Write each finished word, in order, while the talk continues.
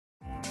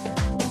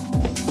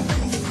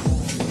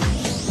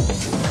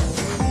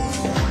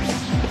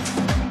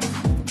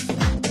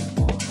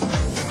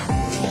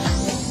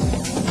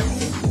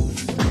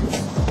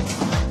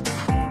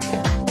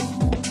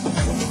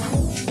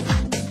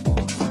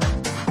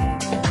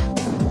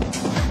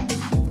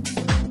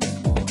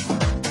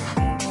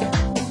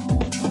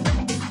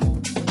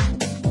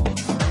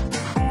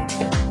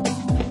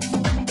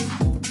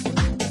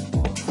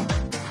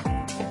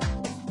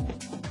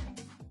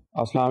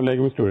Assalamu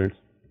alaikum, students.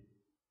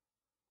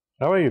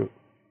 How are you?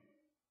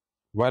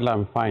 Well,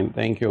 I'm fine,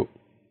 thank you.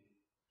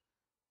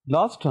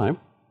 Last time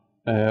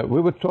we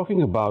were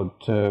talking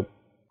about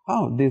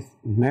how this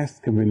mass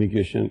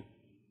communication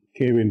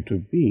came into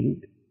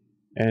being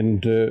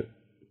and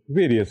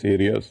various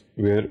areas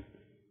where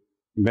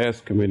mass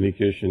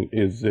communication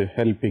is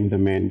helping the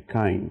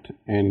mankind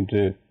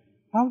and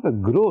how the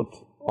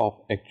growth of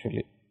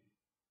actually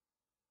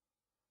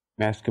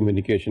mass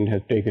communication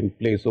has taken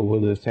place over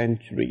the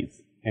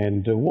centuries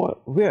and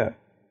where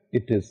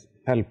it is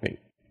helping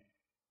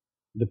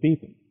the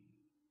people.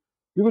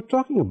 We were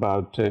talking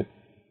about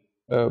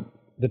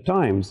the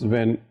times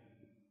when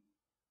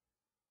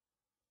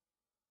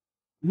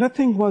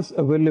nothing was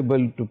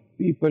available to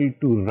people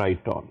to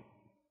write on.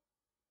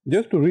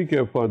 Just to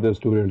recap for the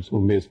students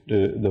who missed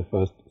the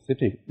first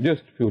sitting,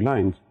 just a few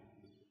lines.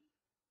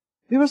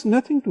 There was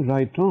nothing to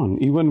write on,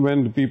 even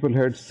when the people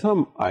had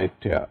some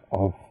idea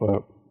of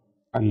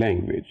a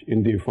language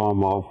in the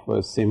form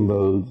of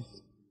symbols,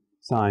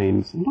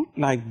 signs, not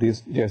like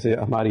this, जैसे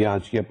हमारी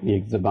आज की अपनी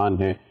एक ज़बान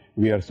है,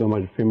 we are so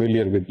much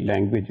familiar with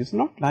languages,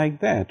 not like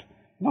that,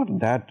 not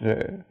that,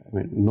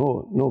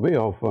 no way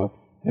of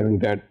having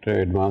that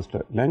advanced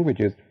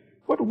languages,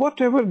 but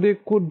whatever they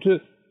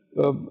could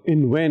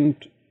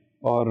invent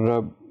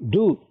or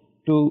do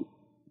to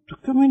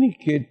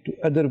communicate to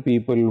other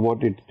people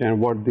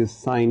what this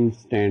sign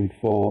stand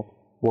for,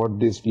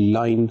 what this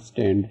line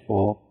stand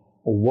for,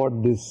 or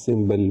what this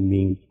symbol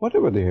means,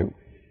 whatever they have.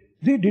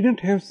 They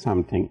didn't have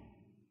something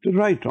to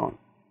write on.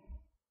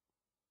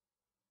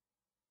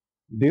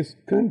 This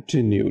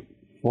continued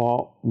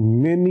for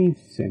many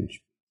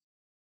centuries.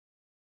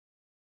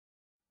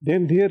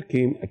 Then there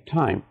came a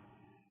time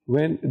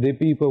when the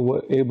people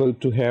were able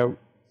to have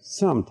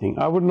something,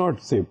 I would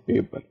not say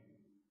paper,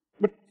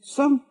 but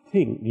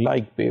something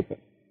like paper,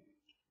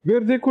 where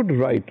they could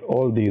write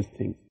all these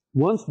things.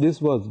 Once this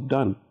was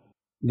done,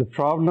 the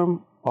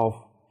problem of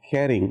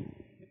carrying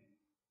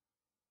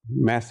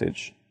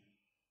message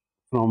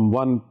from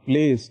one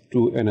place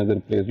to another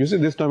place. You see,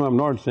 this time I'm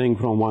not saying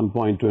from one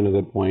point to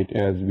another point,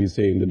 as we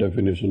say in the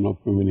definition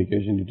of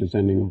communication, it is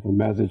sending of a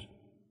message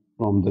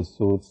from the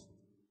source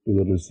to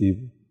the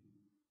receiver.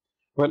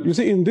 Well, you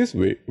see, in this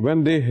way,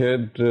 when they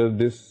had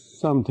this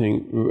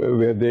something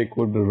where they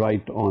could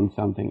write on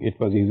something, it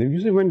was easy.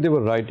 You see, when they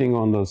were writing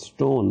on the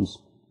stones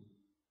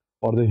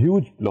or the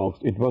huge blocks,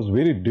 it was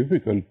very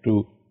difficult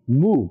to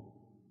move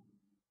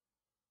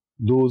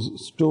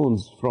those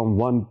stones from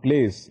one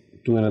place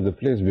to another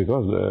place,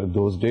 because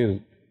those days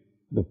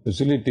the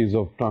facilities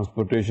of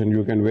transportation,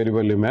 you can very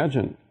well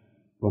imagine,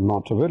 were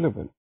not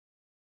available.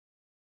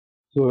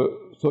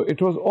 So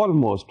it was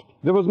almost,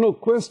 there was no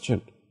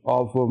question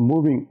of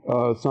moving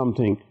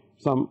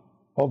some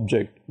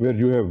object where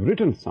you have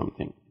written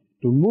something,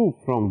 to move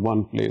from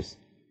one place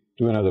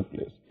to another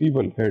place.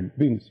 People had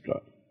been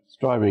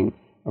striving,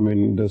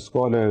 the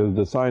scholars,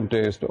 the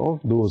scientists of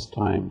those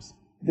times,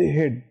 they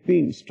had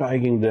been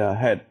striking their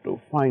head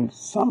to find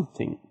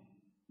something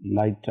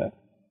lighter,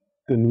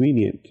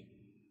 convenient,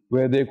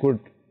 where they could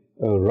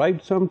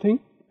write something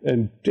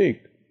and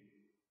take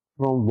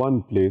from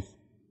one place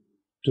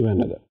to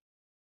another.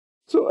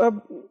 So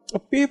a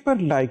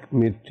paper-like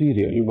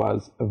material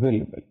was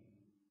available.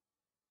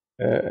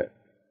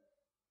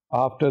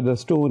 After the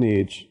Stone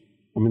Age,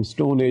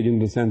 Stone Age in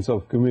the sense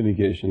of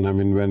communication,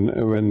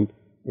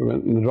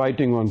 when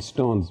writing on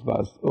stones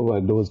was over,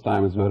 those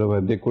times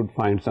wherever they could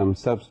find some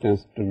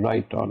substance to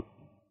write on,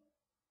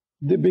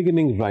 the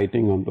beginning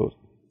writing on those.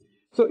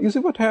 So you see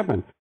what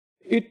happened?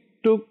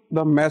 It took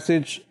the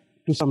message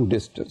to some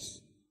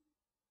distance.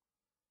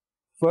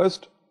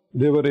 First,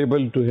 they were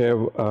able to have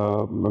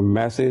a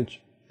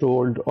message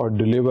told or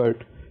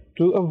delivered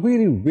to a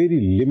very,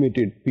 very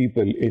limited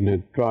people in a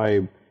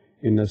tribe,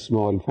 in a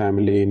small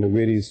family, in a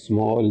very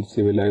small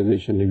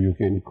civilization, if you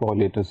can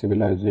call it a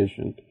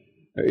civilization.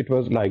 It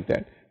was like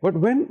that. But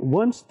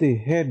once they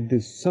had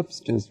this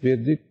substance where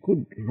they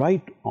could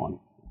write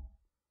on,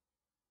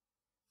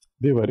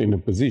 they were in a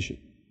position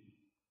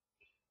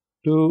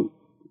to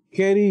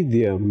carry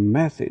their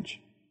message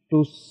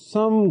to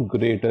some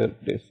greater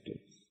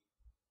distance,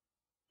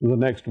 to the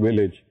next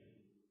village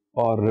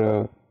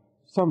or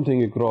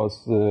something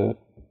across the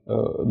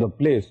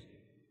place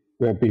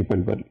where people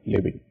were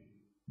living.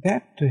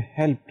 That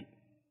helped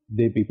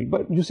the people.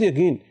 But you see,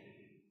 again,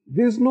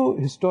 there is no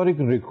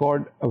historical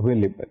record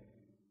available.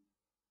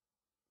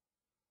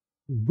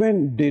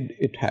 When did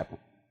it happen?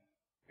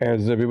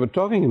 As we were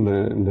talking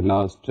in the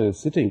last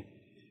sitting,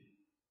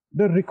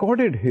 the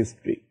recorded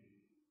history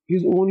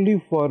is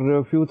only for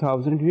a few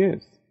thousand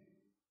years.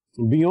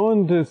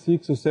 Beyond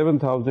 6,000 or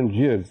 7,000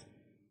 years,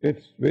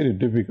 it's very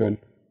difficult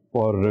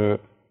for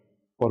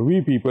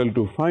we people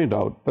to find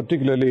out,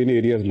 particularly in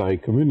areas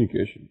like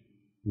communication,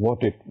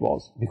 what it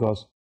was,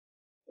 because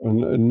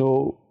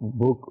no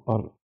book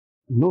or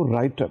no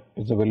write-up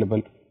is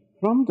available.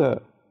 From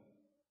the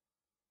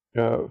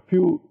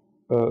few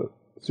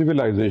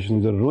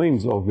civilizations, the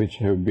ruins of which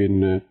have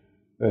been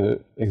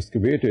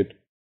excavated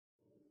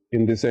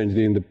in this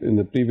century, in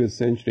the previous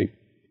century,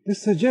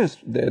 This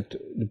suggests that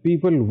the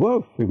people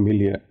were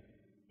familiar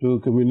to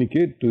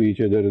communicate to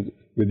each other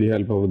with the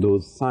help of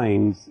those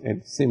signs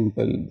and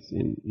symbols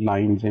and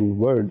lines and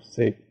words,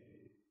 say.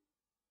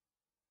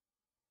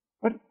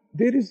 But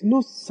there is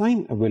no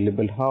sign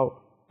available how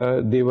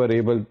they were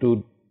able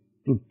to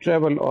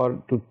travel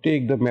or to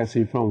take the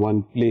message from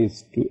one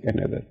place to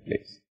another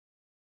place.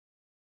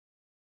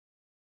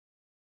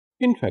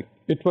 In fact,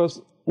 it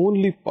was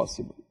only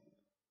possible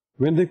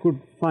when they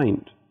could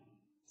find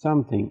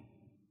something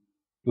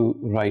to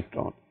write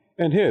on.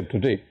 And here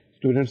today,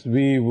 students,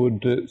 we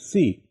would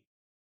see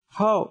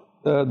how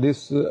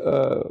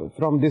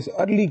from this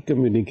early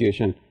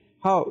communication,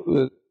 how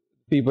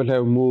people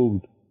have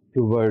moved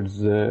towards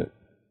the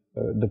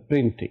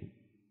printing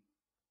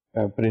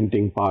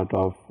part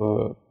of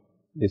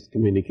this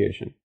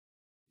communication.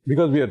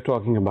 Because we are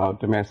talking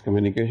about mass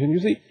communication, you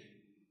see,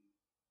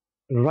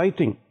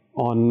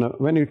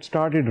 when it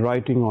started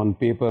writing on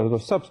paper or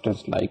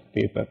substance like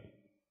paper,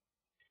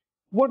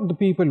 what the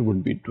people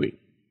would be doing.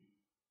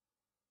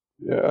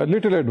 A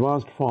little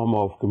advanced form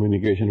of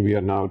communication we are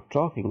now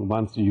talking.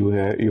 Once you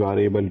are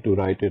able to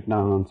write it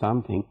down on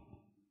something,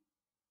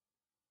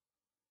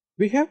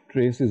 we have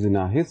traces in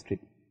our history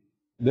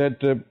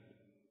that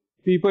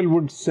people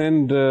would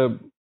send a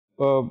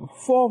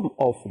form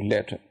of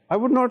letter. I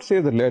would not say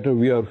the letter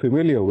we are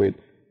familiar with,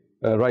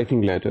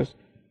 writing letters.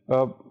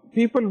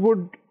 People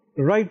would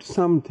write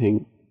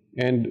something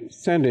and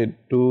send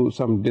it to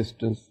some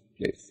distant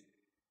place.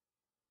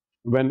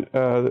 When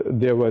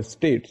there were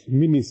states,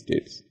 mini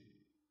states,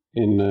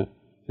 in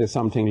say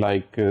something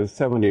like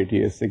 7,000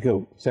 years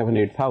ago,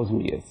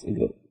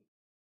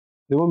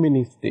 there were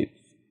many states.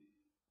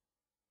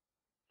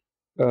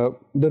 The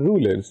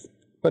rulers,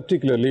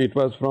 particularly it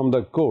was from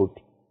the court,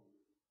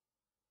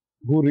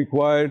 who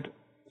required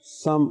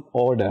some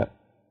order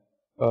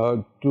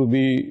to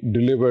be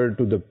delivered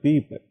to the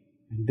people.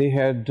 They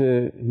had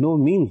no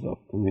means of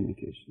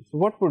communication. So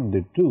what would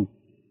they do?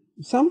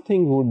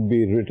 Something would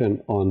be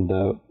written on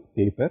the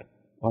paper,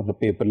 or the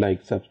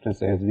paper-like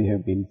substance, as we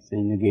have been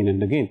saying again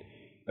and again.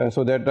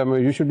 So that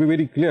you should be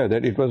very clear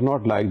that it was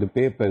not like the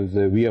papers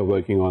we are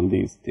working on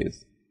these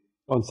days,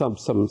 on some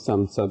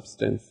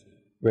substance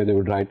where they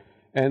would write,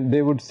 and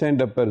they would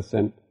send a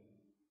person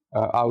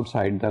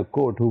outside the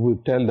court who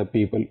would tell the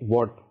people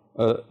what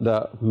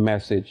the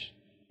message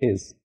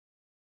is.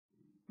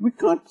 We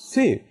can't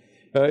say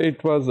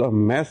it was a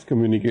mass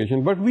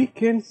communication, but we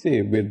can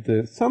say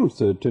with some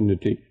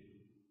certainty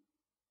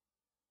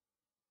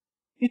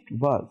it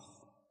was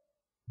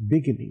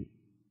beginning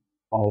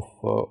of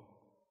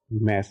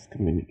mass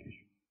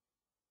communication,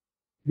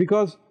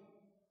 because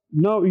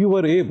now you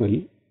were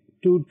able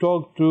to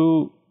talk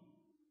to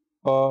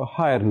a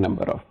higher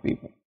number of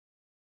people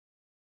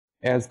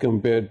as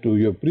compared to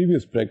your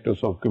previous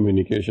practice of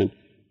communication,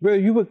 where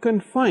you were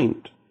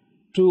confined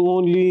to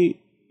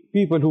only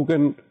people who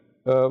can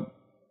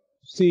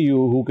see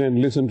you, who can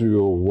listen to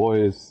your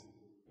voice.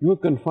 You were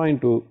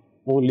confined to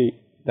only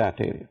that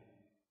area.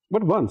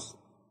 But once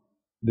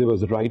there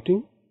was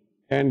writing,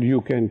 and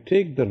you can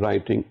take the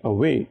writing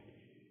away,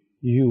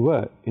 you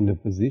were in a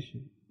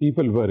position,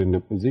 people were in a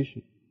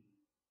position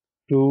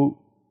to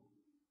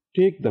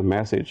take the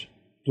message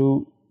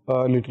to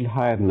a little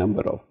higher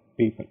number of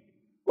people.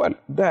 Well,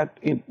 that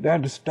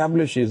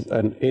establishes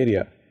an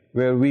area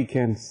where we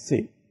can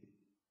say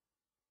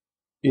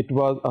it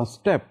was a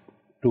step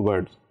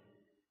towards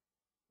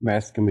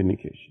mass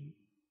communication.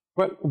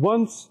 Well,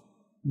 once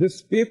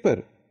this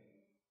paper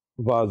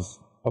was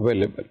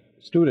available,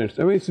 students,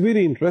 I mean, it's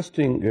very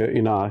interesting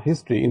in our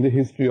history, in the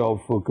history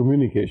of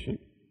communication.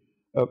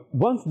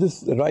 Once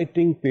this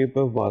writing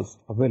paper was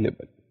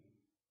available,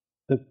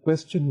 the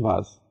question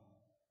was,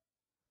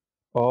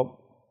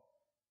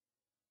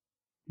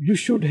 you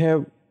should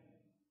have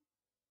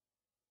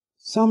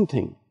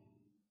something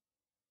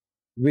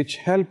which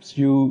helps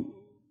you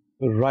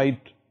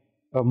write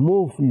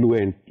more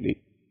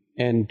fluently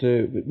and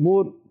with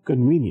more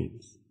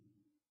convenience,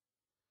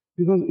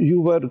 because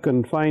you were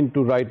confined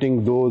to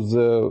writing those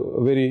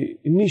very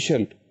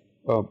initial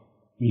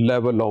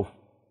level of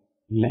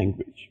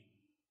language.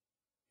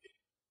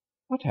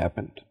 What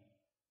happened?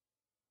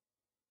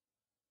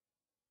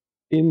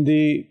 In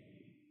the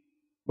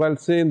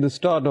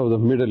start of the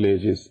Middle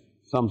Ages,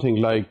 something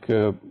like,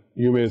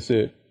 you may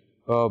say,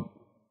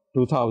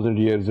 2,000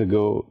 years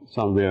ago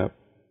somewhere,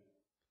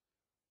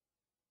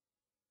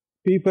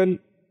 people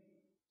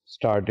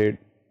started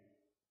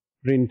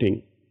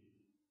printing.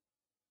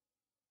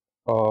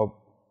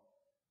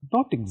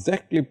 Not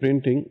exactly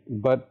printing,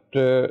 but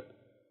they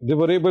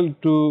were able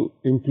to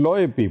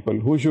employ people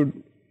who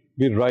should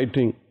be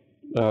writing,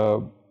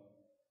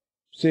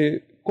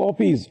 say,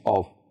 copies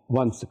of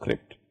one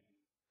script.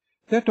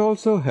 That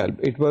also helped.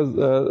 It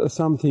was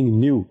something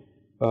new.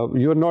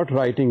 You are not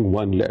writing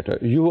one letter.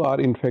 You are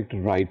in fact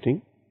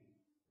writing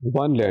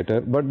one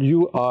letter, but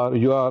you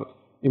are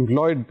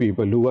employed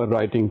people who are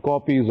writing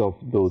copies of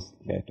those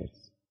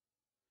letters.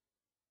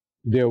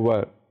 There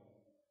were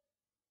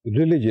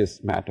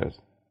religious matters,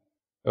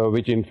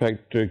 which in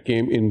fact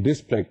came in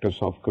this practice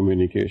of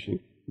communication.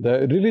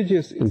 the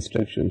religious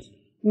instructions.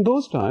 In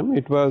those times,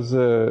 it was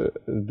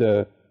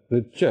the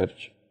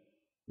church,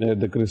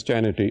 the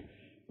Christianity.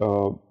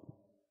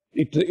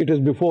 It is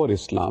before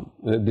Islam.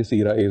 This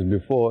era is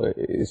before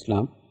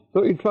Islam.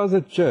 So it was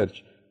a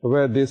church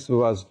where this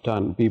was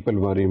done. People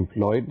were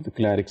employed, the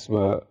clerics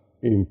were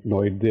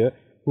employed there,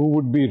 who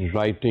would be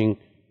writing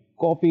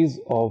copies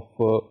of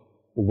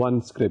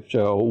one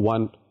scripture or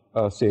one,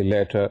 say,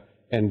 letter,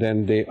 and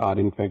then they are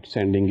in fact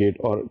sending it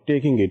or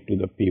taking it to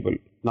the people.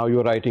 Now you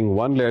are writing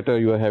one letter,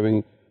 you are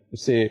having,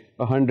 say,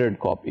 100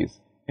 copies,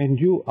 and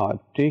you are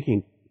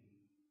taking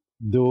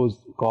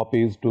those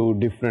copies to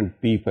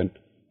different people.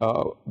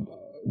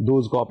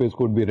 Those copies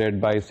could be read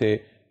by,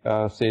 say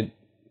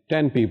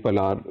 10 people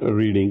are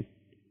reading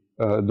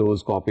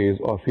those copies,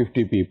 or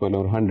 50 people,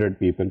 or 100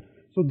 people.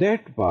 So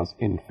that was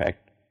in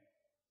fact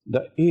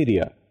the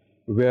area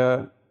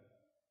where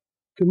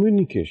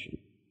communication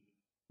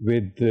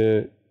with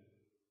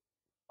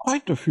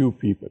quite a few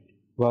people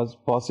was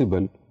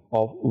possible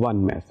of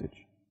one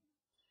message.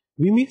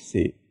 We may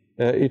say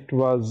it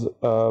was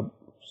a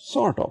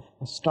sort of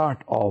a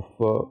start of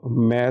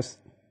mass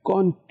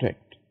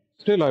contact.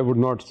 Still, I would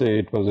not say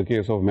it was a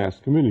case of mass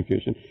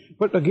communication,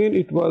 but again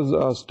it was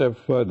a step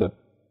further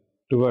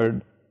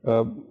toward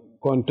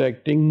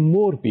contacting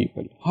more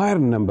people, higher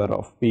number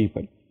of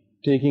people,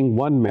 taking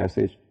one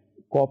message,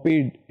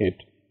 copied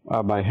it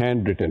by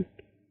handwritten,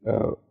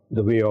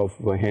 the way of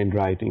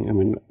handwriting, I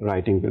mean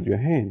writing with your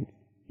hand,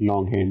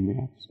 longhand may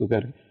have, so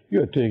that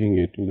you are taking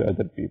it to the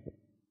other people.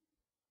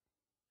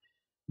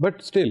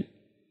 But still,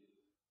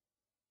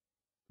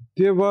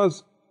 there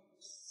was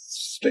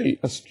still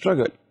a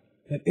struggle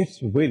that it's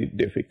very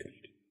difficult.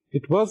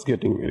 It was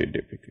getting very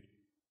difficult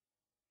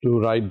to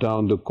write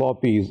down the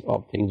copies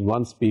of things.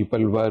 Once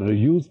people were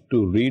used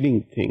to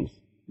reading things,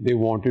 they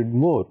wanted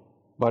more.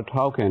 But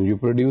how can you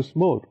produce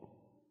more?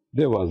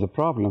 There was a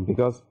problem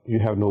because you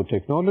have no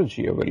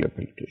technology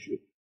available to you.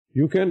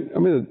 You can, I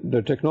mean,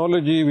 the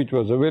technology which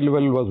was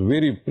available was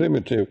very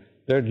primitive,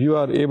 that you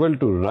are able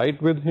to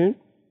write with hand,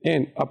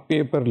 and a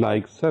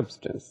paper-like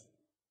substance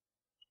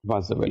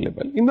was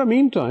available. In the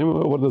meantime,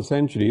 over the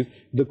centuries,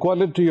 the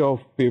quality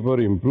of paper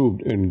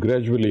improved, and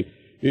gradually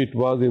it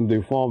was in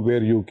the form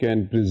where you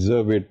can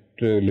preserve it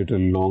a little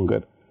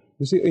longer.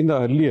 You see, in the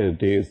earlier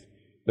days,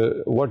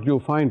 what you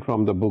find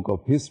from the book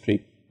of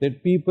history,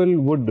 that people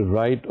would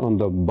write on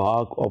the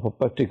bark of a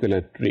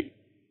particular tree.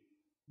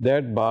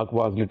 That bark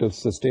was little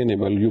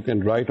sustainable. You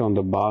can write on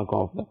the bark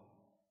of the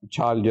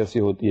छाल जैसी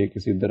होती है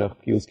किसी दरख्त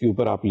की, उसके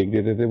ऊपर आप लिख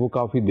देते थे, वो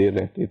काफ़ी देर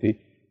रहती थी,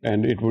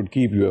 and it would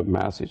keep your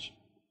message.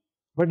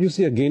 But you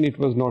see, again, it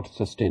was not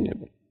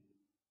sustainable.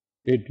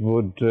 It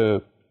would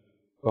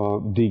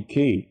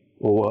decay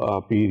over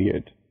a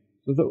period.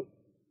 So the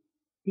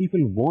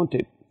people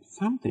wanted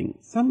something,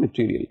 some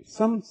material,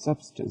 some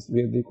substance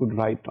where they could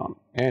write on,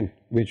 and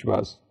which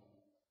was,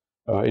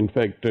 in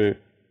fact, the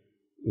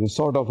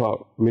sort of a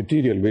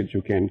material which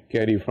you can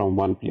carry from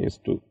one place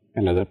to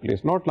another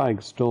place, not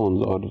like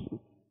stones or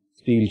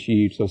steel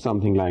sheets or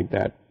something like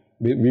that,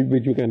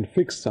 which you can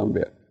fix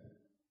somewhere.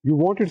 You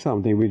wanted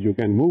something which you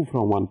can move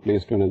from one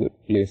place to another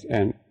place,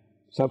 and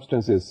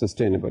substance is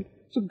sustainable.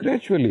 So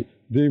gradually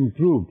they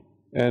improved,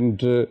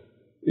 and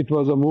it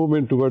was a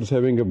movement towards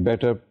having a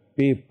better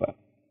paper.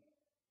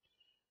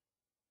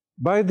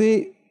 By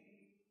the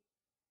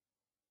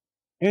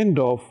end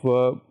of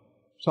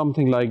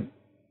something like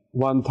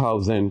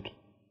 1000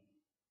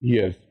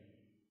 years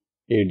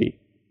AD,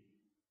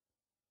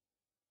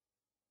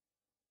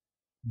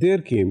 there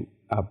came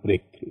a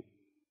breakthrough,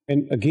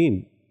 and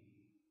again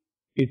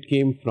it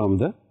came from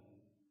the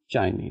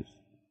Chinese.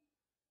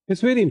 It's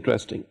very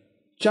interesting.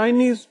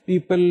 Chinese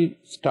people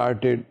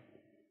started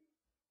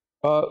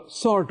a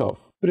sort of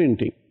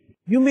printing.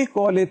 You may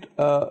call it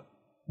a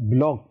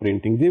block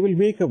printing. They will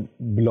make a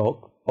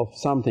block of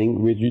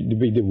something which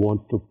they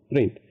want to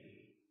print.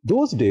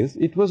 Those days,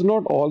 it was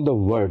not all the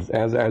words.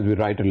 As we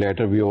write a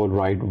letter, we all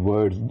write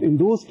words. In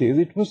those days,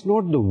 it was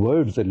not the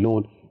words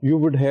alone. You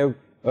would have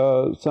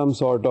some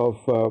sort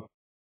of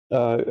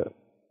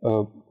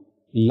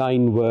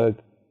line work,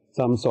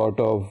 some sort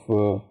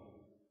of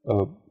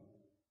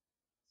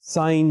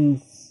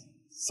signs,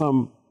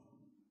 some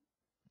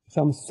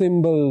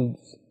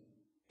symbols.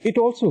 It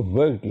also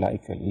worked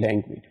like a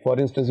language. For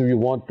instance, if you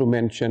want to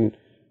mention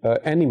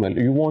animal,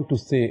 you want to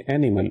say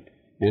animal,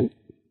 and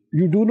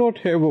you do not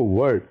have a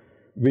word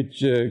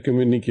which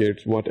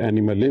communicates what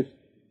animal is.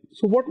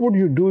 So what would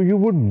you do? You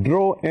would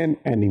draw an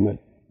animal,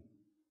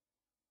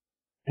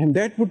 and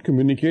that would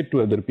communicate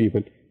to other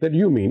people that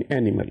you mean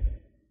animal.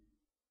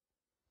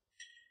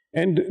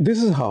 And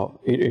this is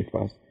how it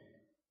was.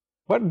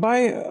 But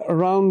by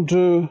around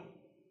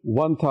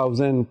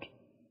 1000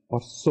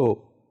 or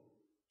so,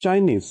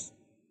 Chinese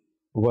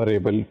were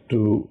able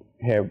to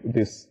have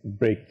this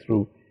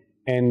breakthrough,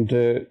 and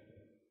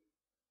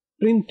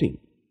printing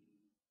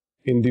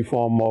in the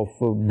form of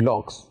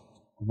blocks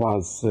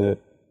was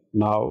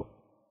now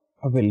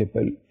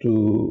available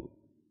to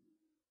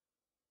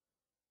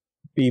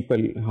people,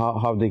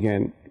 how they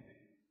can.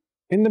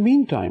 In the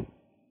meantime,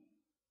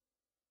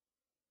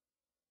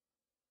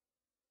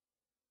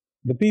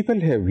 The people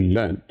have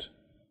learnt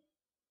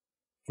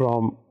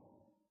from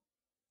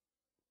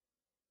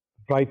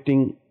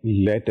writing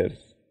letters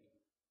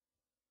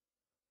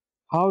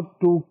how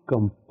to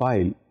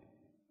compile,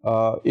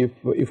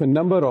 if a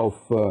number of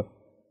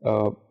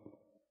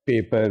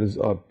papers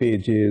or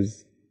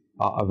pages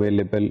are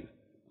available,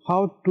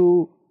 how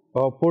to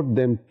put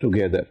them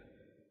together.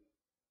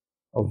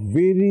 A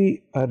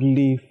very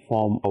early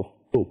form of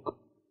book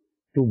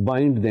to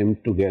bind them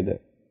together,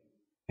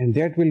 and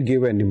that will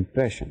give an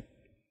impression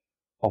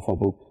of a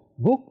book.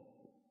 Book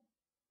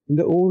in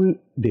the old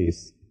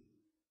days,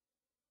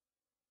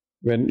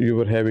 when you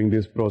were having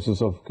this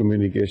process of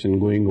communication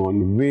going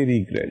on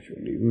very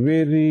gradually,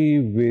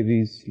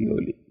 very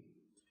slowly,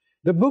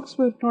 the books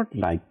were not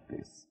like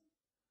this,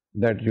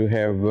 that you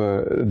have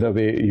the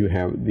way you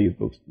have these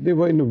books. They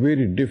were in a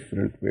very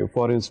different way.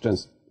 For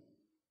instance,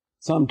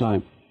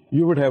 sometime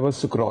you would have a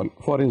scroll.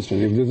 For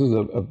instance, if this is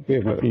a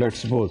paper, let's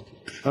suppose,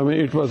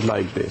 it was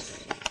like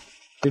this.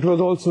 It was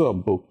also a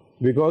book,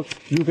 because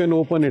you can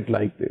open it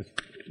like this.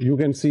 You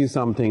can see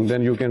something,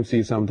 then you can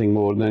see something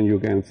more, then you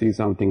can see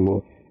something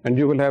more. And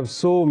you will have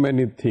so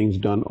many things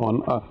done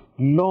on a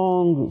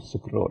long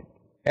scroll,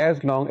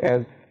 as long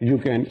as you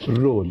can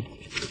roll.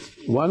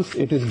 Once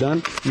it is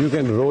done, you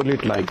can roll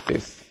it like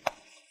this.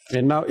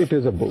 And now it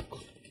is a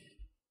book.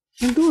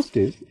 In those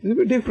days, there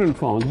were different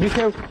forms. We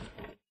have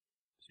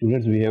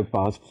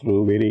passed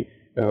through very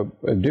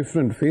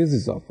different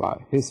phases of our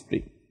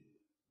history.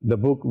 The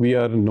book we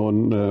are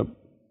known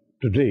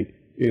today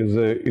is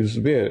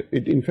where,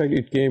 in fact,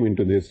 it came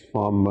into this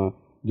form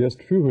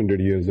just few hundred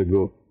years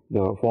ago.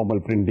 The formal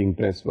printing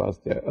press was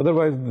there.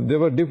 Otherwise, there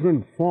were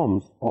different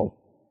forms of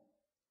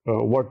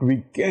what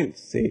we can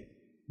say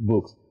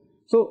books.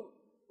 So,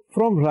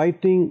 from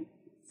writing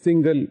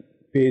single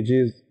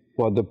pages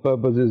for the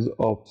purposes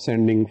of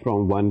sending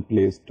from one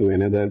place to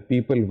another,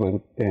 people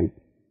were then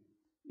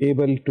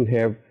able to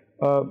have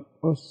a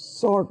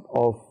sort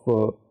of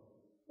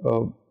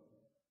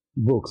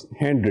books,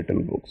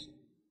 handwritten books.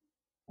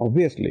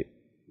 Obviously,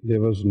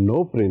 there was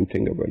no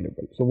printing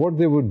available. So what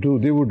they would do,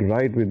 they would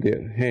write with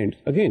their hands.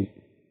 Again,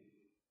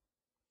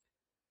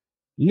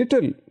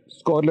 little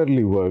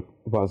scholarly work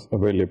was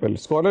available.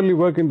 Scholarly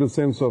work in the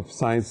sense of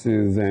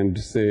sciences and,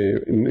 say,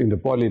 in the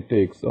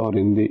politics or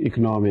in the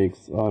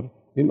economics or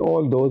in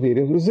all those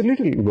areas, a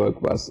little work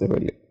was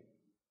available.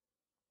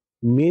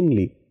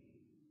 Mainly,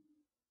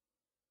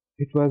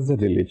 it was the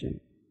religion.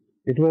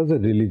 It was a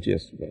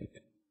religious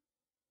work.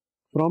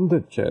 From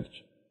the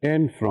church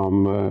and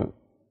from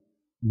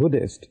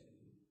Buddhist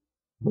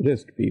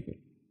people,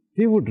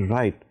 they would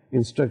write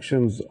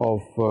instructions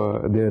of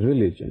their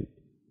religion,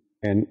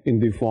 and in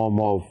the form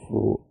of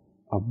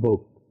a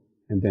book,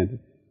 and then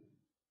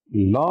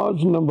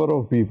large number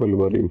of people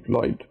were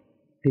employed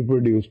to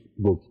produce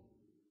books.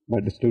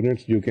 But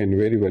students, you can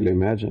very well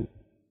imagine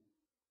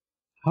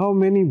how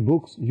many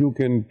books you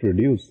can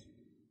produce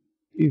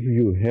if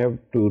you have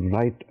to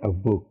write a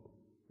book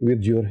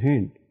with your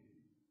hand.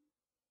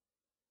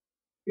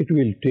 It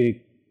will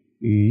take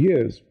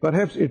years,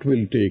 perhaps it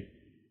will take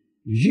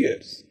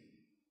years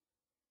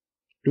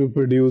to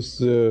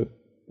produce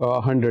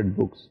 100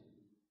 books.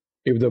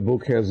 If the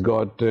book has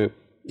got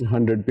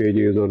 100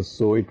 pages or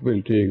so, it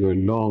will take a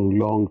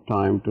long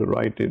time to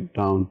write it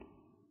down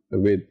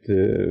with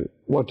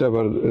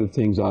whatever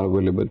things are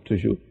available to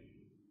you.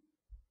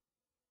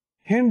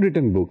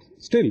 Handwritten books,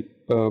 still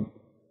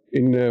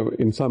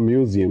in some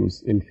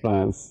museums in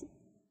France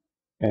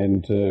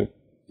and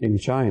in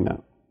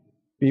China,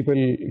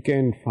 people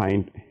can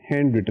find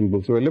handwritten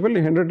books available.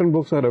 Handwritten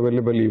books are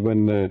available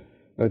even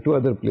to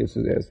other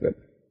places as well.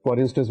 For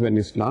instance, when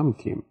Islam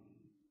came,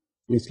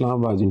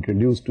 Islam was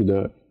introduced to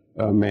the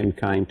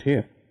mankind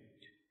here.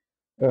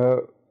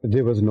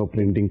 There was no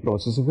printing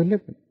process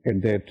available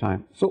at that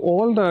time. So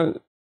all the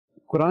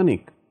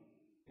Quranic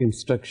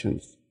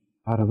instructions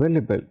are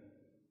available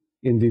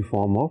in the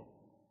form of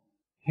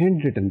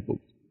handwritten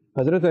books.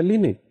 Hazrat Ali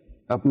ने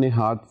अपने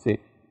हाथ से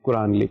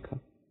कुरान लिखा,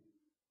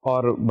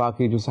 और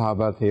बाकी जो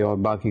सहाबा थे और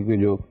बाकी के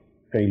जो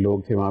कई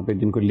लोग थे वहाँ पे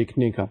जिनको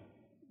लिखने का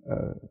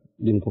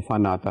जिनको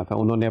फन आता था,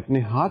 उन्होंने अपने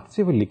हाथ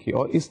से वो लिखी.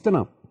 और इस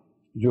तरह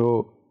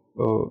जो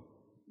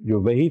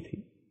वही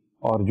थी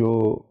और जो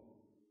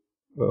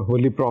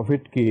होली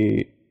प्रॉफिट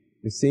की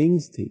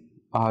सेइंग्स थी,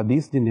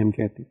 अहादीस जिन्हें हम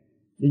कहते हैं,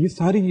 ये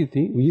सारी जो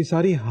थी ये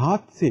सारी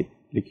हाथ से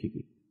लिखी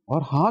गई,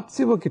 और हाथ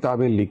से वो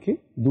किताबें लिख के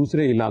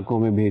दूसरे इलाकों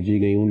में भेजी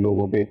गई. उन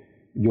लोगों पे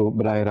जो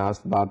बराह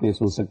रास्त बात नहीं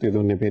सुन सकते थे,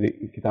 उन्हें फिर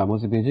किताबों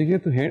से भेजे गए.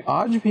 तो है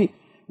आज भी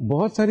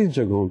बहुत सारी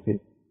जगहों पे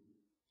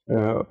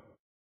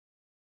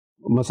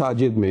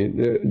मसाजिद में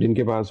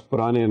जिनके पास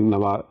पुराने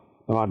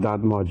नवादात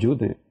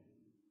मौजूद हैं,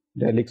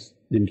 डेलिक्स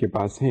जिनके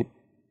पास हैं,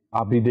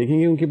 आप भी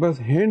देखेंगे उनके पास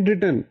हैंड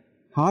रिटन,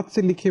 हाथ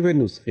से लिखे हुए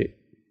नुस्खे,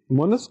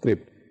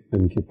 मोनोस्क्रिप्ट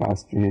उनके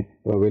पास जो हैं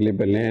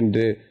अवेलेबल हैं. And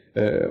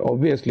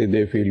obviously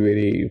they feel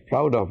very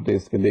proud of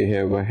this. They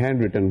have a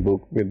handwritten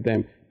book with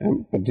them,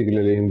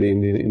 particularly in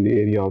the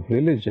area of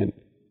religion.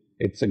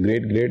 It's a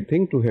great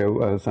thing to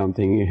have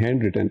something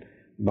handwritten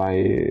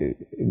by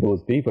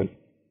those people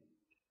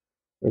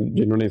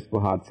जिन्होंने इसको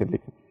हाथ से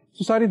लिखा.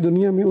 تو ساری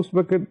دنیا میں اس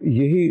وقت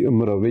یہی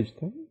مروج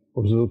تھا،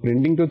 اور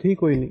پرنٹنگ تو تھی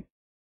کوئی نہیں.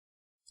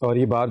 اور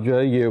یہ بات جو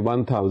ہے یہ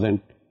 1000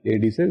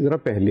 AD سے ذرا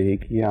پہلے ہی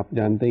کی، آپ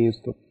جانتے ہیں اس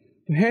کو.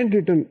 ہینڈ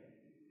ریٹن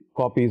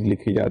کاپیز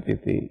لکھی جاتی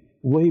تھی،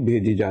 وہی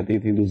بھیجی جاتی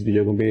تھی دوسری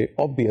جگہوں پہ.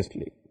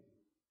 Obviously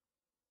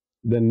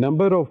the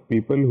number of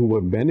people who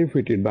were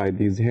benefited by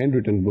these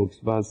handwritten books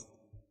was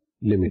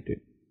limited.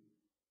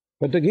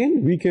 But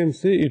again, we can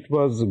say it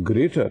was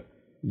greater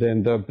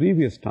than the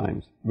previous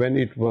times when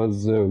it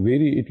was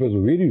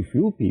very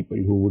few people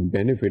who would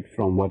benefit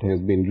from what has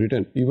been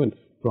written, even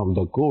from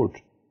the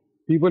court.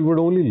 People would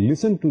only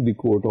listen to the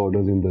court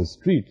orders in the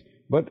streets,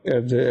 but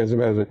as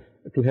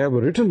to have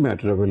a written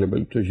matter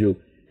available to you,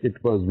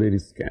 it was very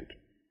scant.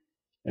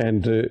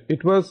 And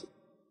it was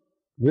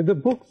with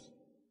the books.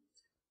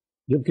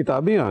 جب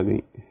کتابیں آ گئیں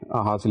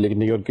ہاتھ سے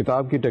لکھنے کی اور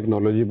کتاب کی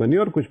ٹیکنالوجی بنی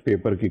اور کچھ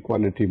پیپر کی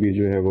کوالٹی بھی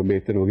جو ہے وہ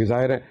بہتر ہوگی.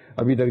 ظاہر ہے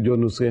ابھی تک جو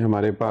نسخے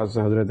ہمارے پاس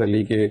حضرت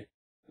علی کے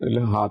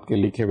ہاتھ کے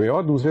لکھے ہوئے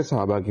اور دوسرے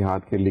صحابہ کے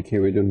ہاتھ کے لکھے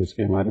ہوئے جو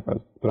نسخے ہمارے پاس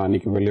پرانی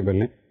کے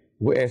اویلیبل ہیں،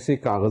 وہ ایسے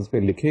کاغذ پہ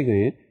لکھے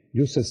گئے ہیں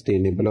جو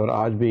سسٹینیبل، اور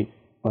آج بھی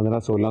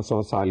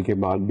 1500-1600 سال کے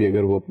بعد بھی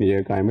اگر وہ اپنی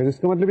جگہ قائم ہے. اس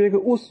کا مطلب یہ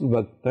کہ اس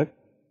وقت تک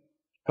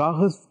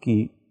کاغذ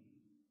کی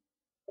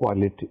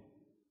کوالٹی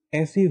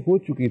ایسی ہو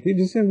چکی تھی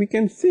جسے we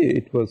can say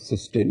it was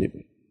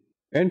sustainable.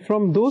 And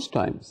from those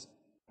times,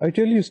 I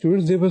tell you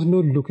students, there was no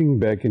looking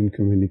back in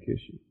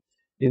communication.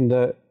 In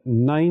the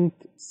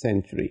 9th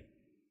century,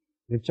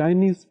 the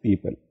Chinese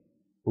people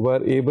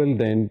were able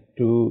then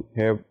to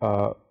have a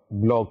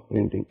block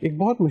printing. ایک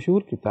بہت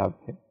مشہور کتاب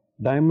ہے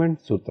diamond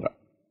Sutra,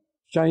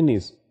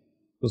 Chinese,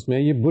 اس میں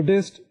یہ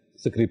Buddhist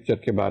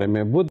scripture کے بارے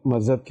میں، بدھ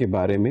مذہب کے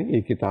بارے میں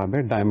ایک کتاب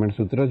ہے ڈائمنڈ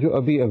سوترا، جو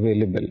ابھی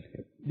اویلیبل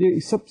ہے. یہ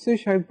سب سے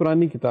شاید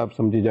پرانی کتاب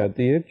سمجھی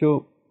جاتی ہے، جو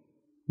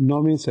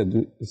 9ویں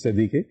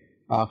صدی کے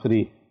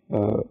آخری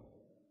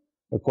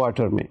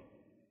کوارٹر میں،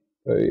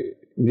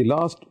 the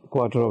last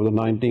quarter of the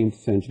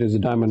 19th century is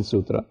diamond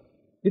Sutra.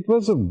 It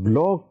was a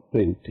block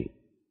printing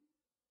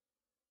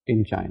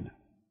in China.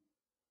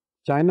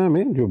 China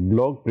میں جو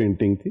بلاک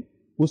پرنٹنگ تھی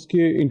اس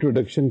کے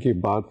انٹروڈکشن کے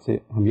بعد سے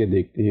ہم یہ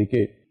دیکھتے ہیں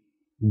کہ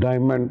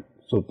ڈائمنڈ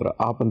سوترا،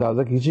 آپ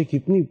اندازہ کیجیے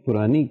کتنی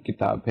پرانی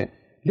کتاب ہے،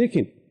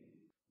 لیکن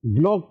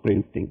بلاک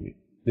پرنٹنگ میں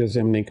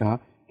جیسے ہم نے کہا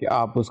کہ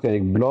آپ اس کا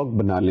ایک بلاگ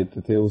بنا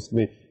لیتے تھے. اس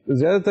میں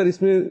زیادہ تر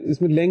اس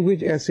میں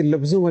لینگویج ایسے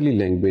لفظوں والی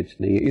لینگویج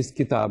نہیں ہے. اس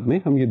کتاب میں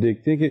ہم یہ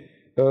دیکھتے ہیں کہ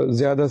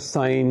زیادہ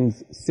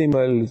سائنس،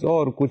 سمبلز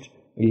اور کچھ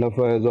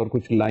لفظ اور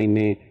کچھ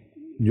لائنیں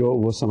جو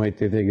وہ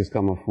سمجھتے تھے کہ اس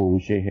کا مفہوم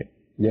یہ ہے،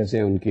 جیسے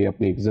ان کی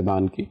اپنی ایک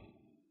زبان کی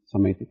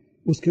سمجھتے،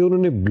 اس کے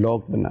انہوں نے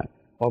بلاگ بنائے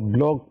اور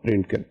بلاگ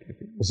پرنٹ کرتے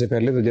تھے. اس سے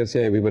پہلے تو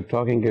جیسے وی were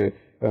talking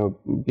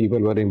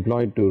people were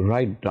employed to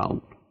write down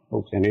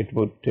books, and it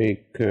would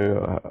take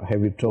a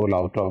heavy toll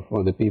out of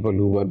the people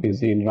who were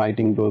busy in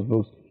writing those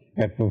books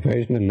at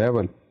professional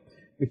level.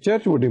 The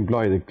church would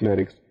employ the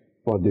clerics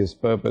for this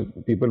purpose.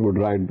 People would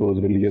write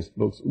those religious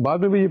books. بعد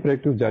میں بھی یہ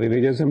practice جاری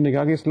رہی. جیسے ہم نے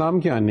کہا کہ اسلام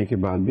کے آنے کے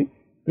بعد بھی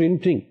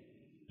پرنٹنگ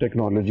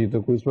ٹیکنالوجی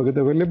تو کوئی اس وقت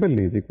اویلیبل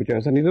نہیں تھی، کچھ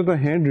ایسا نہیں تھا، تو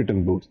ہینڈ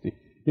ریٹن بکس تھی.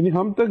 یعنی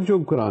ہم تک جو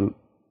قرآن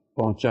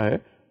پہنچا ہے،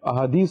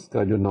 احادیث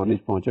کا جو نالج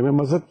پہنچا ہے، میں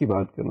مذہب کی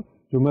بات کروں،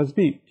 جو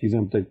مذہبی چیزیں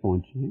ہم تک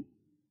پہنچی ہیں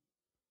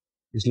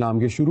اسلام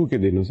کے شروع کے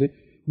دنوں سے،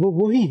 وہ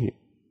وہی ہیں.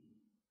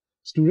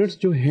 اسٹوڈنٹس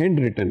جو ہینڈ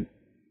ریٹن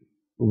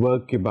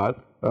ورک کے بعد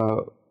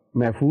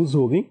محفوظ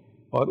ہو گئی،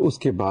 اور اس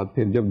کے بعد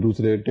پھر جب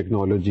دوسرے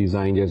ٹیکنالوجیز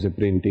آئیں جیسے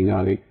پرنٹنگ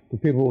آ گئی، تو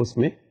پھر وہ اس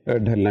میں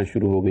ڈھلنا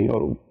شروع ہو گئی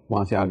اور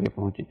وہاں سے آگے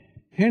پہنچی.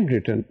 ہینڈ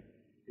ریٹن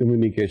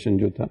کمیونیکیشن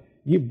جو تھا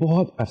یہ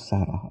بہت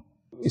عرصہ رہا.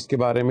 اس کے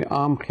بارے میں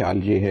عام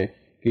خیال یہ ہے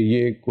کہ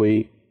یہ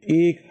کوئی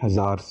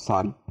 1000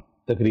 سال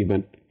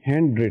تقریباً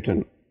ہینڈ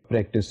ریٹن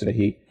پریکٹس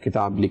رہی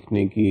کتاب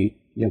لکھنے کی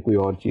یا کوئی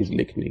اور چیز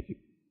لکھنے کی.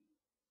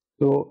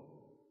 تو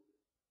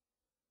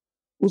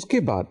اس کے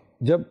بعد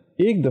جب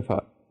ایک دفعہ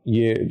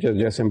یہ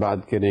جیسے ہم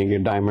بات کریں گے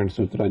ڈائمنڈ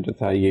سوترا جو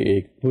تھا، یہ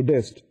ایک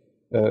بدھسٹ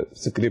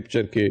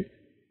اسکرپچر کے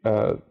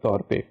طور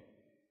پہ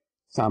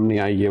سامنے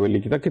آئی یہ والی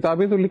کتاب.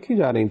 کتابیں تو لکھی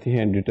جا رہی تھیں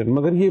ہینڈ ریٹن،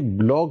 مگر یہ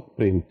بلاک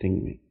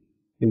پرنٹنگ میں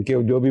ان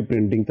کے جو بھی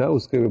پرنٹنگ تھا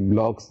اس کے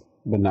بلاکس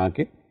بنا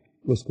کے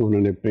اس کو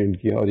انہوں نے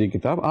پرنٹ کیا. اور یہ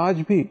کتاب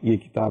آج بھی، یہ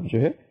کتاب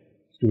جو ہے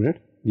اسٹوڈنٹ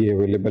یہ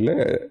اویلیبل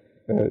ہے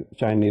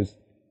چائنیز،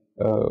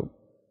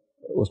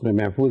 اس میں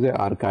محفوظ ہے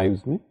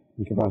آرکائیوز میں،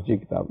 ان کے پاس یہ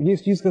کتاب. یہ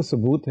اس چیز کا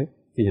ثبوت ہے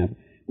کہ یہاں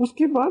اس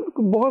کے بعد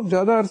بہت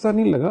زیادہ عرصہ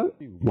نہیں لگا،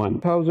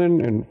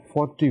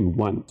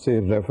 1041 سے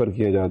ریفر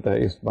کیا جاتا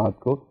ہے اس بات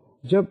کو،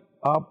 جب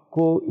آپ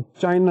کو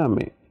چائنا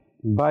میں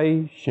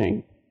بائی شینگ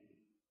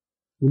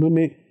انہوں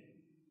نے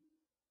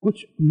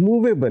کچھ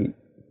موویبل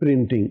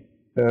پرنٹنگ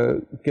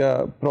کا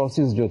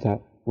پروسیس جو تھا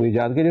وہ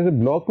ایجاد کیا. جیسے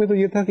بلاک میں تو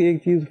یہ تھا کہ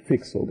ایک چیز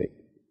فکس ہو گئی،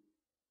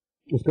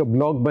 اس کا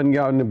بلاک بن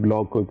گیا، انہوں نے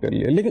بلاک کو کر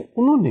لیا. لیکن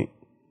انہوں نے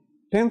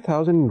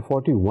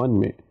 1041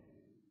 میں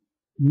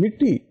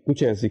مٹی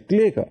کچھ ایسی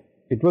کلے کا،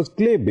 اٹ واز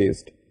کلے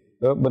بیسڈ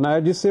بنایا،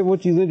 جس سے وہ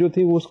چیزیں جو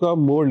تھی وہ اس کا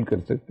مولڈ کر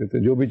سکتے تھے،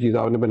 جو بھی چیز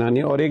آپ نے بنانی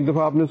ہے. اور ایک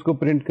دفعہ آپ نے اس کو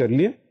پرنٹ کر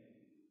لیا،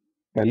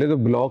 پہلے تو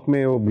بلاک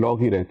میں وہ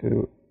بلاک ہی رہتے تھے،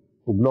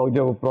 وہ بلاک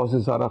جب وہ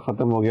پروسیس سارا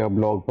ختم ہو گیا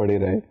بلاک پڑے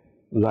رہے،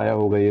 ضائع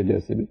ہو گئے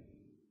جیسے بھی.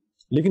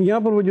 لیکن یہاں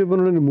پر وہ جو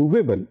انہوں نے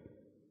موویبل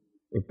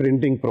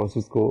پرنٹنگ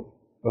پروسیس کو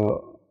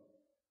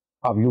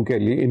آپ یوں کہہ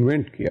لیے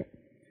انوینٹ کیا.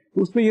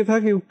 اس میں یہ تھا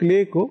کہ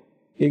کلے کو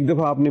ایک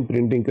دفعہ آپ نے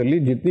پرنٹنگ کر لی,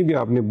 جتنی بھی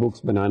آپ نے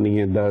بکس بنانی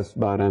ہے 10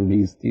 12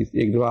 20 30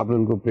 ایک دفعہ آپ نے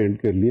ان کو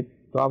پرنٹ کر لیے,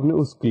 تو آپ نے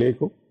اس کلے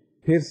کو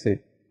پھر سے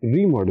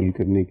ری ماڈل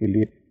کرنے کے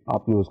لیے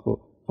آپ نے اس کو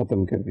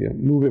ختم کر دیا.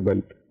 موویبل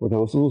ہوتا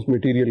اس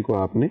مٹیریل کو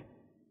آپ نے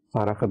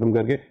سارا ختم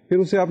کر کے پھر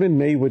اس سے آپ نے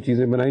نئی وہ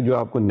چیزیں بنائی جو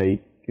آپ کو نئی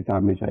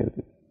کتاب میں چاہیے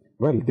تھی.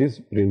 Well this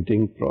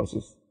printing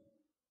process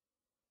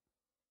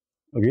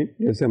again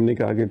جیسے ہم نے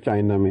کہا کہ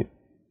چائنا میں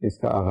اس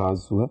کا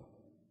آغاز ہوا,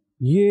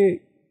 یہ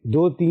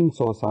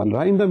 200-300 سال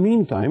رہا. ان دا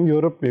مین ٹائم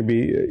یورپ میں بھی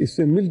اس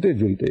سے ملتے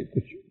جلتے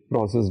کچھ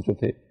پروسیس جو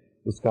تھے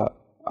اس کا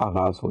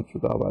آغاز ہو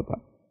چکا ہوا تھا.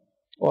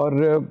 اور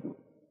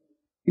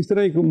اس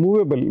طرح ایک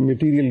موویبل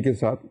مٹیریل کے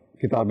ساتھ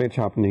کتابیں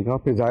چھاپنے کا,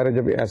 پھر ظاہر ہے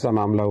جب ایسا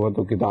معاملہ ہوا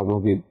تو کتابوں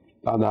کی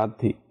تعداد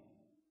تھی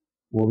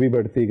وہ بھی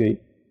بڑھتی گئی,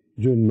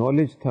 جو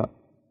نالج تھا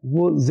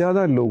وہ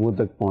زیادہ لوگوں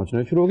تک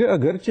پہنچنا شروع ہو گیا.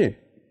 اگرچہ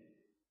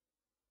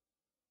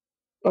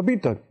ابھی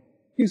تک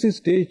اس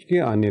اسٹیج کے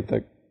آنے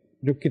تک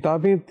جو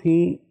کتابیں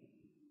تھیں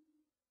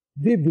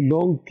they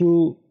belong to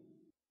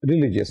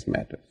religious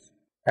matters,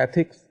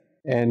 ethics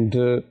and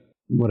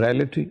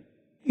morality.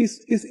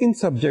 In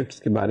subjects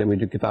کے بارے میں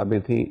جو کتابیں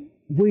تھیں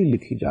وہی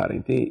لکھی جا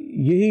رہی تھیں.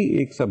 یہی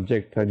ایک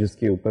سبجیکٹ تھا جس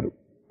کے اوپر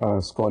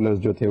اسکالرز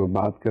جو تھے وہ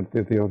بات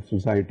کرتے تھے, اور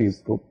سوسائٹیز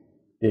کو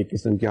ایک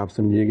قسم کی آپ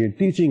سمجھیے گے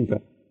ٹیچنگ کا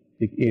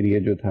ایک ایریا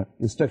جو تھا,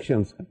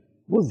 انسٹرکشنز کا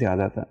وہ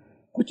زیادہ تھا.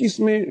 کچھ اس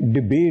میں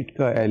ڈبیٹ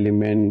کا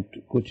ایلیمنٹ,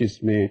 کچھ اس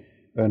میں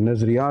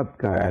نظریات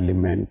کا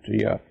ایلیمنٹ,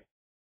 یا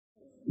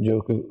جو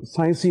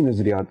سائنسی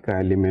نظریات کا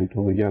ایلیمنٹ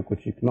ہو, یا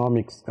کچھ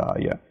اکنامکس کا,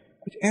 یا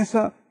کچھ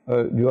ایسا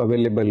جو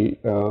اویلیبل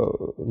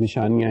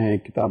نشانیاں ہیں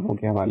کتابوں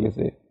کے حوالے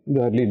سے.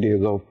 ارلی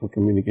ڈیز آف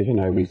کمیونیکیشن,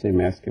 آئی ول سے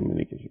میس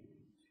کمیونیکیشن,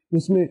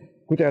 اس میں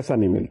کچھ ایسا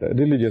نہیں ملتا.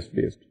 ریلیجیس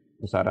بیسڈ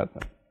وہ سارا تھا.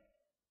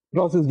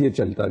 پروسیس یہ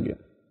چلتا گیا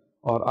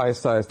اور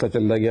آہستہ آہستہ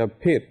چلتا گیا.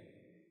 پھر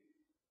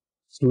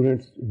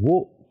اسٹوڈینٹس وہ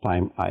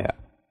ٹائم آیا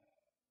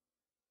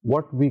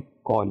what we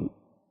call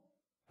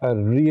a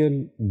real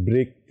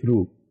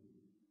breakthrough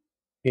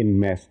in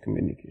mass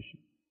communication,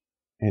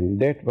 and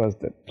that was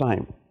the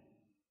time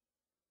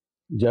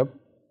جب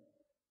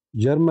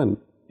جرمن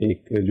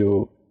ایک جو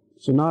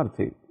سنار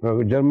تھے,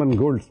 جرمن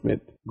گولڈ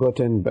اسمتھ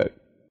گوٹنبرگ,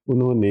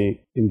 انہوں نے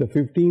in the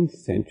 15th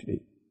century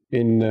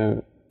in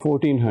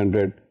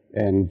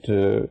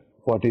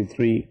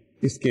 1443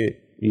 اس کے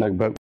لگ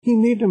بھگ he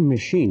made a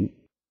machine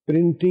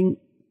printing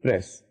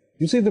press.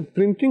 You see, the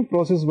printing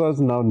process was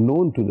now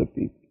known to the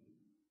people.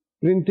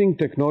 Printing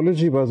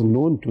technology was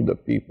known to the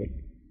people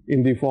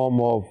in the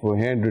form of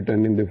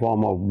handwritten, in the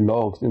form of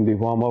blogs, in the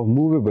form of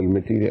movable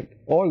material.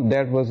 All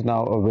that was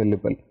now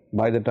available.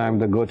 By the time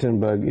the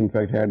Gutenberg in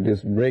fact had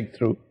this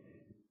breakthrough,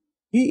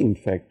 he in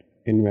fact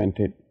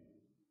invented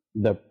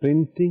the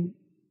printing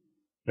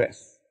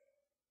press.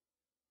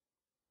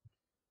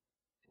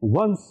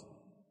 Once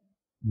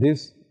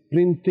this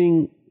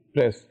printing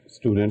press,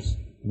 students,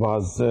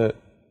 was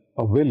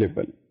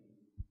available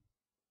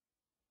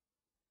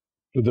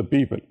to the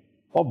people,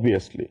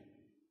 obviously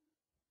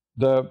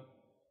the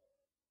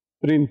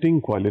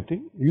printing quality,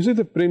 you see,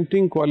 the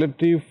printing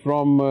quality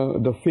from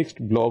the fixed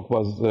block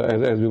was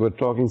as we were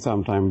talking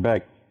some time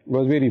back,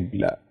 was very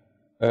blah.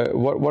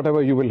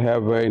 Whatever you will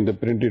have in the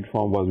printed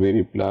form was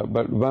very blah,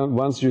 but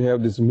once you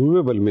have this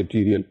movable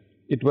material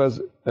it was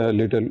a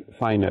little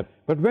finer.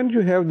 But when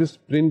you have this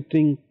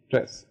printing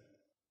press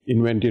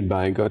invented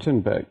by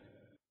Gutenberg,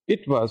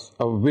 it was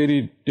a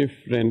very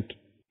different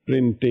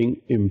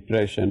printing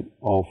impression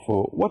of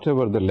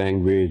whatever the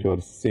language or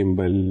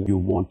symbol you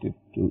wanted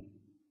to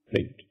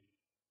print.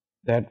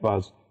 That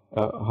was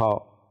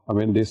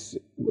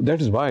that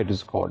is why it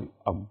is called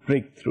a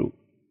breakthrough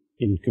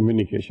in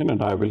communication,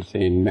 and I will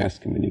say in mass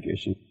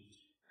communication.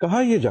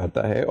 کہا یہ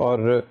جاتا ہے,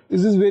 اور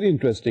this is very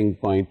interesting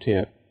point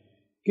here,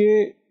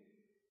 کہ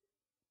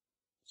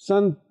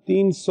سن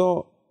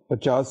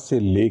 350 سے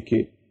لے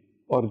کے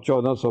اور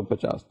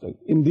 1450 تک,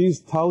 in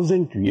these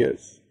 1000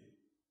 years,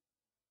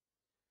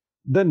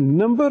 the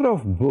number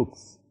of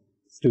books,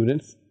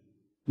 students,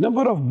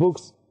 number of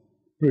books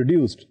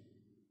produced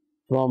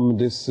from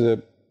this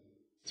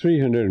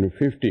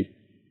 350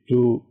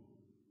 to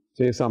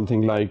say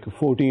something like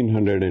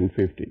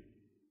 1450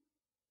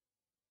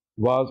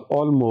 was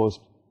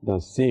almost the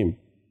same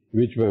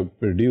which were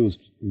produced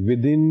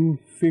within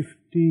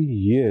 50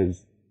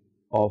 years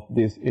of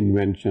this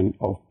invention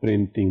of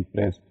printing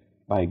press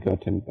by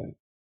Gutenberg.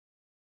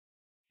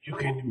 You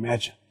can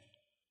imagine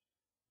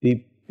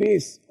the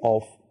pace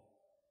of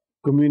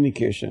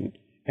communication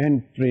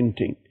and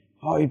printing,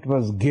 how it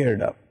was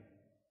geared up.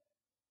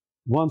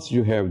 Once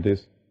you have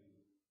this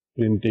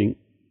printing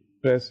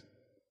press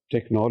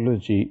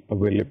technology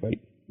available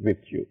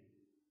with you,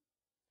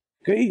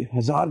 کئی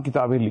ہزار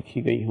کتابیں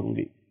لکھی گئی ہوں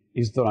گی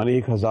اس دوران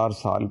 1000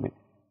 سال میں,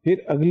 پھر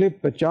اگلے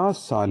 50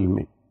 سال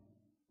میں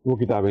وہ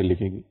کتابیں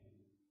لکھیں گی.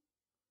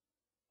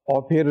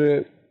 اور پھر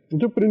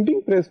جو پرنٹنگ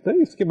پریس تھا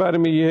اس کے بارے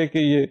میں یہ ہے کہ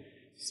یہ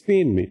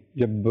اسپین میں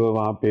جب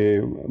وہاں پہ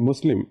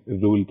مسلم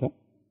رول تھا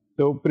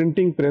تو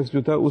پرنٹنگ پریس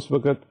جو تھا اس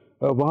وقت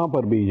وہاں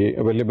پر بھی یہ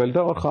اویلیبل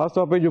تھا, اور خاص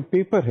طور پہ جو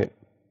پیپر ہے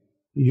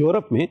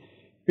یورپ میں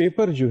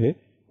پیپر جو ہے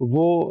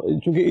وہ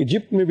چونکہ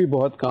ایجپٹ میں بھی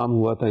بہت کام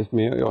ہوا تھا اس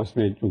میں، اور اس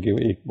میں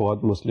چونکہ ایک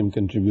بہت مسلم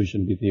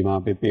کنٹریبیوشن بھی تھی وہاں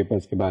پہ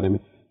پیپرز کے بارے میں.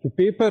 تو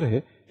پیپر ہے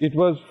it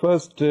was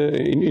first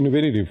in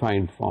very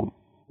refined form,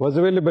 was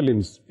available in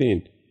Spain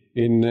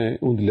in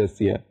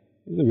Andalusia,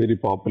 a very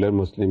popular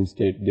Muslim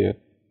state there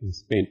in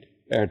Spain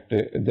at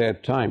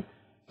that time.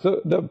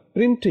 So the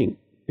printing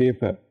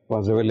paper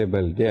was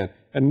available there,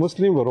 and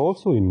Muslims were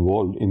also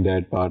involved in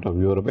that part of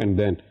Europe, and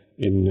then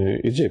in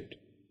Egypt,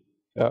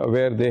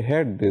 where they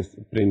had this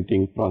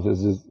printing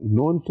processes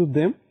known to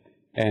them,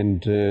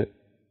 and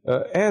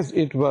as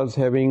it was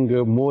having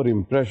more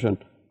impression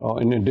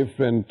in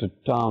different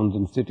towns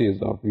and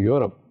cities of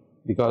Europe,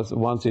 because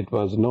once it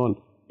was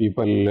known,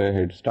 people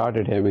had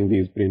started having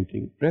these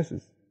printing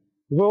presses.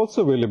 They were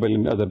also available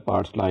in other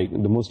parts like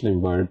the Muslim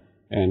world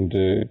and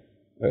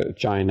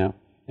China.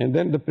 And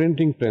then the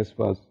printing press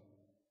was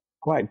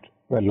quite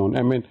well known.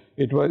 I mean,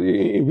 it was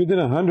within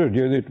 100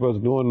 years, it was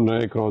known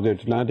across the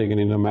Atlantic, and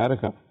in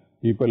America,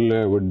 people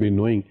would be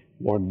knowing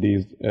what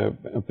these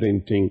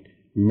printing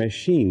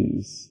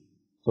machines,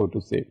 so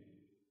to say,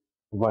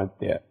 were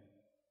there.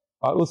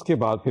 اور اس کے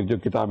بعد پھر جو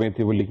کتابیں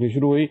تھیں وہ لکھنی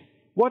شروع ہوئی.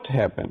 What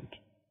happened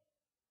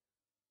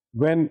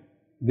when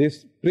this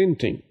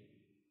printing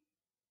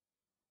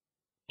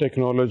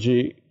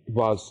technology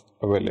was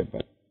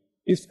available?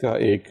 اس کا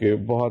ایک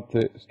بہت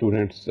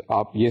اسٹوڈینٹس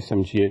آپ یہ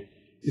سمجھیے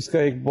اس کا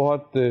ایک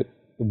بہت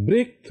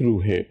بریک تھرو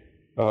ہے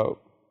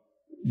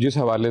جس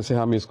حوالے سے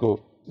ہم اس کو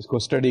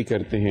اسٹڈی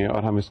کرتے ہیں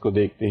اور ہم اس کو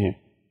دیکھتے ہیں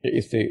کہ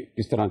اس سے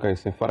کس طرح کا اس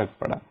سے فرق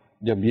پڑا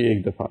جب یہ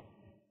ایک دفعہ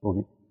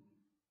ہوگی.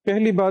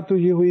 پہلی بات تو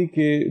یہ ہوئی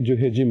کہ جو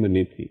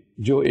ہیجیمنی تھی،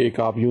 جو ایک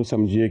آپ یوں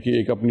سمجھیے کہ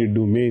ایک اپنی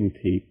ڈومین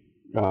تھی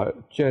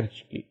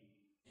چرچ کی،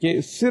 کہ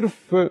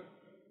صرف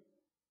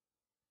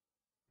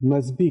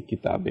مذہبی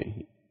کتابیں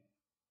ہی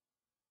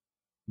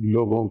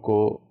لوگوں کو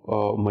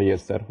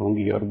میسر ہوں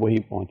گی اور وہی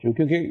پہنچوں،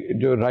 کیونکہ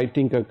جو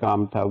رائٹنگ کا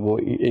کام تھا وہ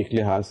ایک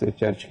لحاظ سے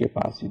چرچ کے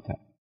پاس ہی تھا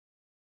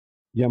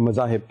یا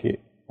مذاہب کے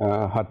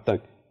حد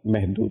تک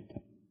محدود تھا،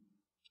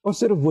 اور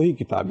صرف وہی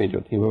کتابیں جو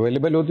تھیں وہ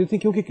اویلیبل ہوتی تھیں،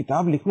 کیونکہ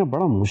کتاب لکھنا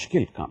بڑا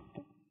مشکل کام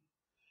تھا.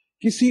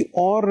 کسی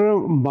اور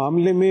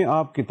معاملے میں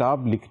آپ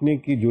کتاب لکھنے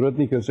کی جرت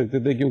نہیں کر سکتے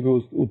تھے،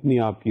 کیونکہ اتنی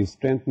آپ کی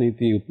اسٹرینتھ نہیں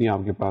تھی، اتنی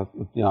آپ کے پاس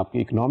اتنی آپ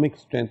کی اکنامک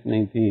اسٹرینتھ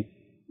نہیں تھی،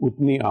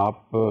 اتنی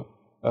آپ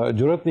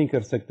جرت نہیں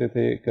کر سکتے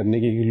تھے کرنے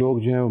کی، کہ لوگ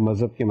جو ہیں وہ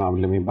مذہب کے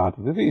معاملے میں بات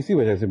کرتے تھے. اسی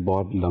وجہ سے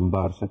بہت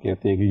لمبا عرصہ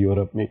کہتے ہیں کہ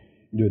یورپ میں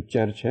جو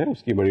چرچ ہے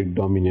اس کی بڑی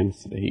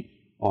ڈومیننس رہی،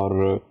 اور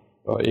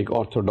ایک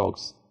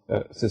آرتھوڈاکس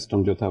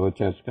سسٹم جو تھا وہ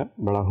چرچ کا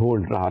بڑا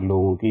ہولڈ رہا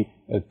لوگوں کی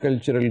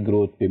کلچرل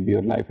گروتھ پہ بھی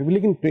اور لائف پہ بھی.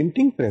 لیکن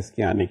پرنٹنگ پریس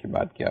کے آنے کے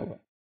بعد کیا ہوا؟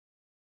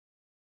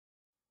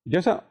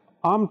 جیسا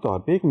عام طور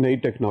پہ ایک نئی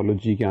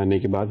ٹیکنالوجی کے آنے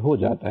کے بعد ہو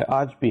جاتا ہے،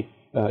 آج بھی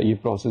یہ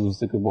پروسیس اس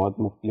سے کوئی بہت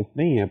مختلف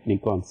نہیں ہے اپنی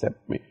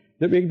کانسیپٹ میں.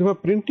 جب ایک دفعہ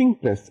پرنٹنگ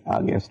پریس آ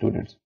گیا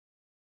اسٹوڈینٹس،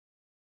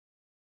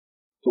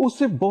 تو اس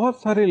سے بہت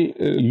سارے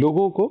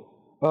لوگوں کو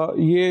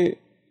یہ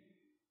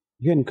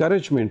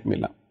انکریجمنٹ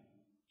ملا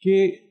کہ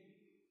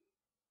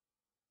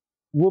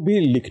وہ بھی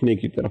لکھنے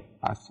کی طرف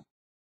آ سکے،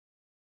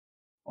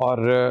 اور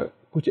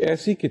کچھ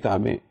ایسی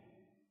کتابیں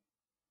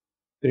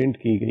پرنٹ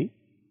کی گئی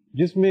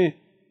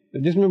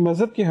جس میں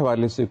مذہب کے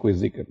حوالے سے کوئی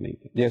ذکر نہیں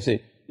تھا. جیسے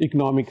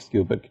اکنامکس کے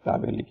اوپر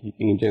کتابیں لکھی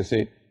گئیں،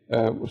 جیسے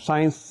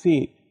سائنسی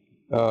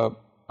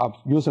آپ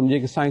یوں سمجھیے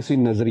کہ سائنسی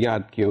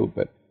نظریات کے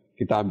اوپر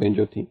کتابیں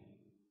جو تھیں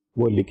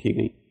وہ لکھی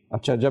گئیں.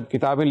 اچھا، جب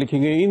کتابیں لکھی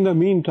گئیں، ان دا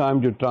مین ٹائم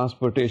جو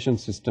ٹرانسپورٹیشن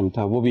سسٹم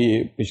تھا وہ بھی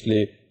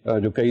پچھلے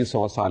جو کئی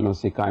 100 سالوں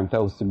سے قائم تھا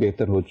اس سے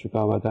بہتر ہو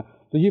چکا ہوا تھا.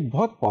 تو یہ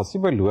بہت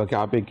پاسبل ہوا کہ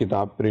آپ ایک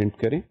کتاب پرنٹ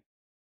کریں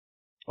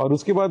اور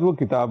اس کے بعد وہ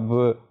کتاب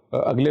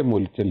اگلے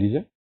ملک چلی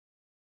جائے،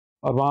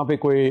 اور وہاں پہ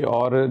کوئی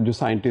اور جو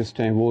سائنٹسٹ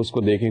ہیں وہ اس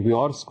کو دیکھیں، کوئی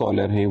اور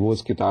اسکالر ہیں وہ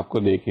اس کتاب کو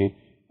دیکھیں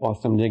اور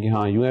سمجھیں کہ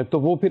ہاں یوں ہے، تو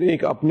وہ پھر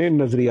ایک اپنے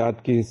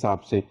نظریات کے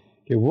حساب سے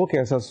کہ وہ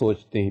کیسا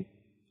سوچتے ہیں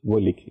وہ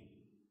لکھیں.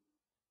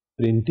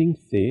 پرنٹنگ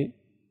سے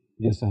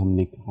جیسا ہم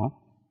نے کہا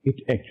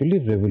it actually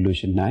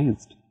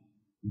revolutionised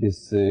this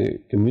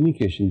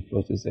communication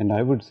process, and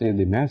I would say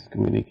the mass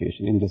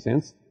communication, in the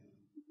sense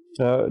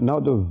now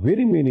the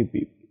very many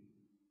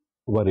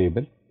people were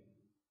able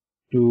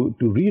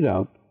to read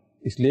out.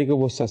 اس لیے کہ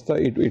وہ سستا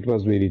it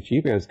was very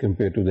cheap as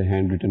compared to the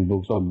handwritten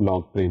books or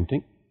block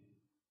printing.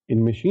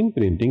 In machine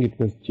printing it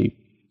was cheap,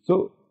 so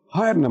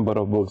higher number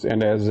of books,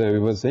 and as we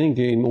were saying,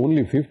 in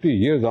only 50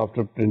 years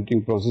after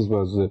printing process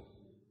was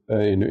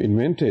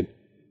invented,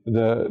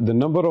 the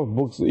number of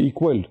books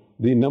equaled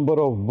the number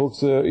of books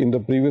in the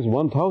previous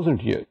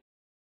 1000 years.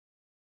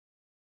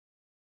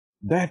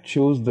 That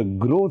shows the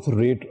growth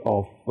rate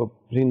of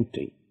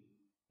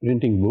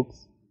printing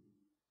books,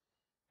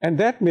 and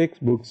that makes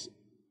books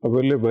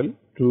available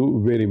to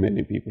very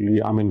many people.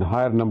 I mean,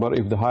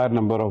 if the higher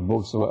number of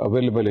books are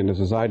available in a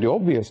society,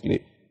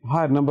 obviously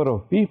higher number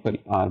of people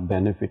are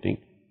benefiting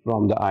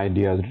from the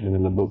ideas written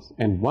in the books.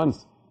 And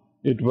once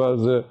it was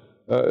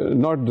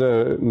not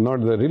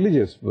the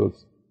religious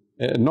books,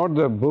 not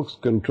the books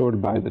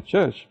controlled by the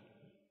church,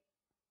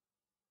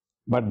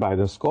 but by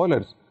the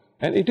scholars.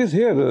 And it is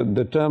here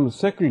the term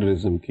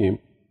secularism came,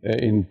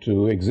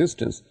 into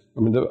existence.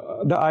 I mean,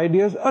 the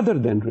ideas other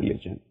than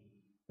religion.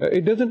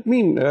 It doesn't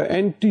mean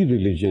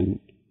anti-religion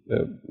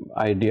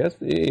ideas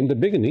in the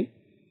beginning.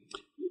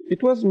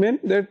 It was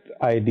meant that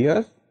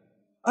ideas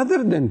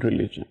other than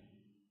religion,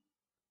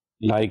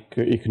 like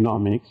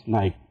economics,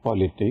 like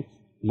politics,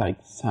 like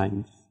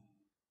science,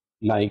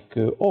 like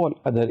all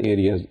other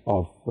areas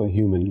of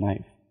human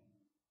life.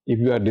 If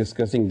you are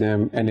discussing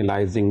them,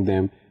 analyzing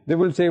them, they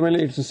will say, well,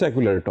 it's a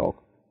secular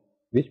talk,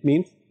 which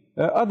means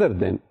other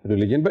than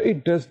religion, but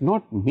it does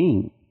not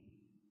mean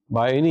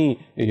by any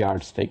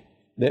yardstick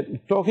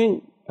that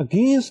talking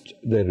against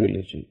the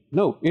religion.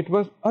 No, it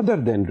was other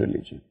than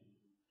religion.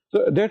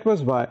 So that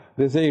was why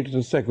they say it's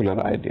a secular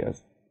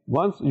ideas.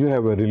 Once you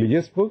have a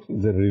religious book,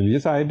 the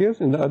religious ideas,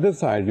 and the other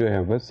side you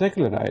have a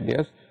secular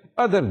ideas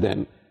other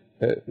than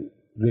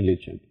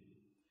religion.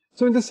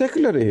 So in the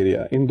secular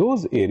area, in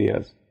those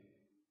areas,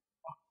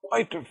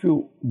 quite a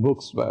few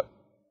books were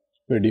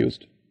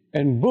produced,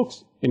 and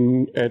books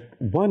at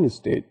one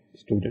stage,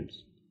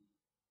 students,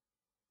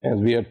 as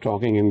we are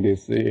talking in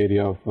this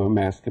area of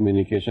mass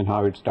communication,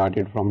 how it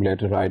started from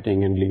letter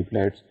writing and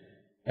leaflets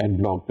and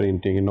block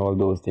printing and all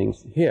those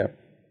things. Here,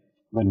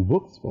 when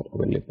books were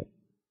available,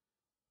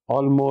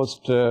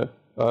 almost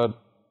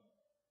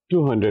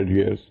 200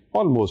 years,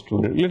 almost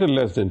 200, little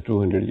less than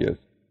 200 years,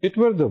 it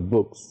were the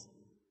books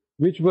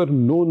which were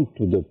known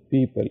to the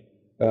people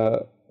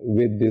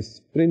with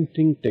this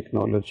printing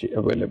technology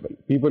available.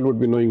 People would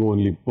be knowing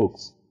only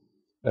books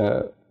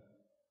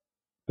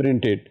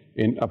printed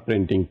in a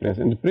printing press.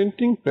 And the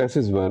printing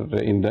presses were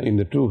in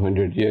the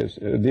 200 years,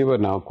 they were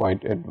now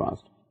quite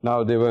advanced.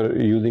 Now they were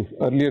using,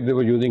 earlier they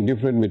were using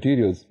different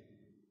materials,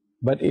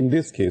 but in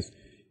this case,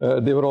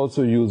 they were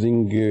also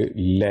using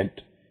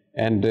lead,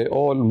 and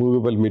all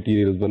movable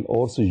materials were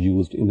also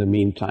used in the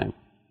meantime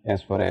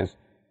as far as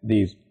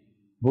these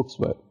books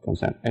were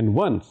concerned. And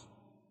once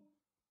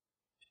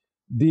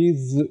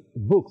these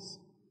books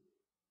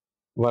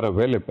were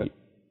available,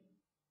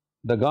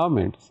 the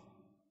governments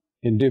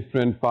in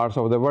different parts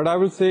of the world, I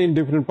will say in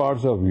different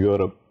parts of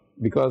Europe,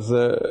 because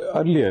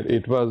earlier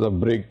it was a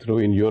breakthrough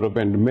in Europe,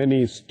 and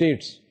many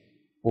states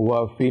who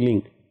were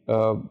feeling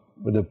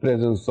the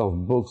presence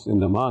of books in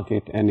the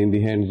market and in the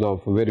hands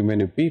of very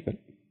many people.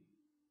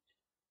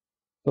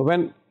 So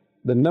when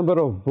the number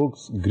of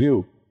books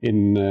grew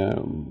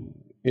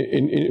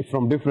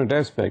from different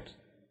aspects,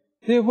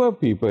 there were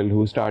people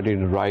who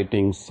started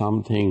writing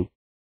something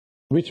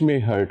which may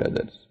hurt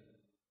others.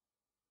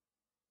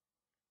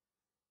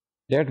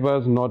 That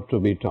was not to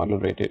be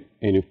tolerated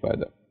any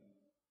further,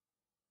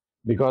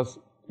 because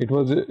it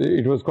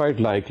was quite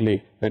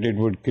likely that it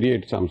would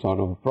create some sort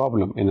of a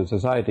problem in a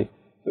society.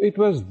 So it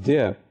was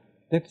there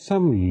that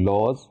some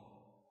laws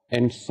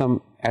and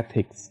some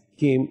ethics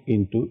came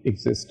into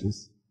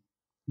existence.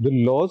 The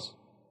laws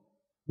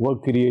were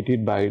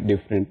created by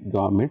different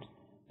governments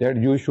that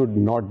you should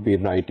not be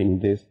writing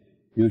this,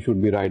 you should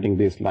be writing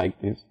this like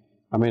this.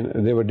 I mean,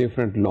 there were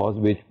different laws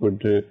which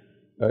would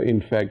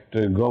in fact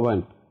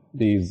govern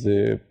these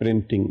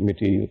printing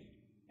materials.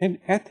 And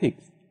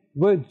ethics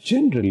were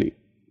generally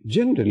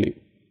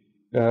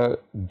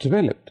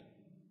developed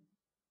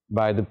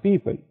by the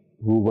people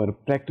who were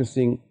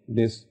practicing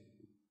this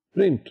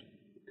print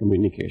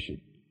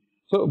communication.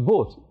 So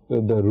both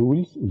the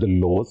rules, the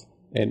laws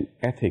and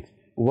ethics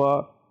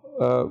were,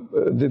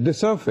 they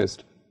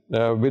surfaced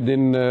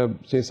within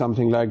say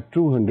something like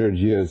 200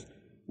 years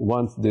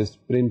once this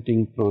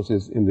printing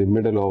process in the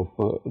middle of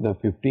the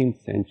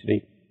 15th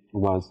century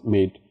was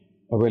made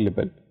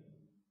available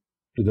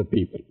to the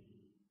people.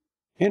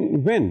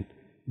 And when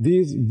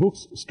these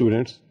books,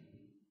 students,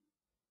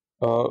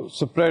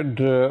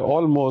 spread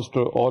almost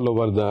all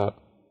over the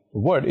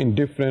world in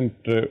different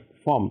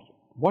forms,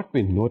 what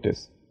we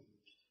notice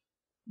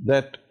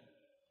that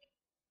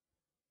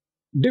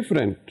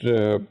different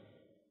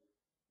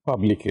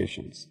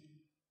publications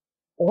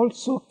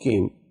also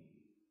came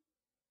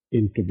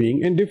into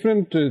being, and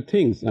different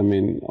things, I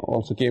mean,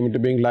 also came into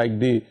being, like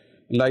the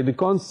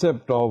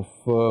concept of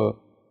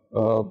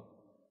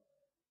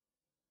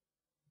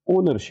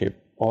ownership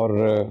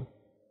or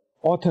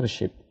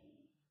authorship.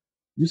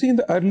 You see, in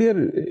the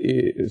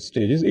earlier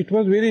stages, it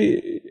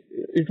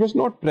was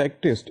not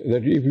practiced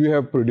that if you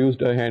have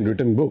produced a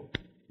handwritten book,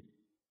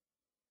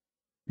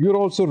 you're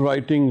also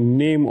writing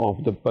name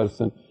of the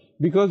person,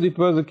 because it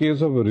was a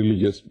case of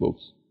religious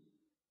books.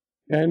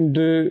 And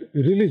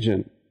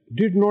religion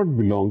did not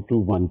belong to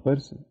one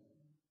person.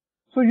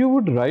 So you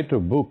would write a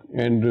book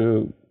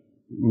and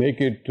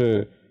make it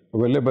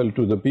available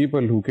to the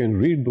people who can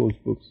read those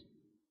books.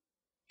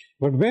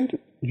 But when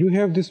you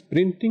have this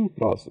printing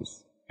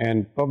process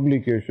and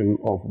publication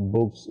of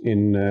books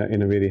in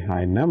a very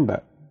high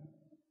number,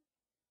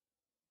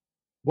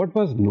 what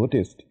was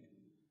noticed?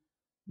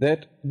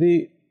 That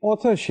the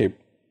authorship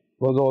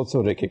was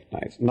also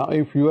recognized. Now,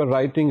 if you are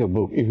writing a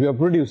book, if you are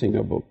producing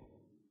a book,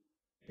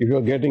 if you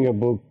are getting a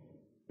book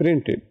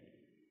printed,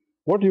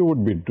 what you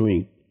would be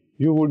doing?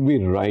 You would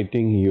be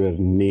writing your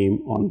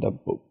name on the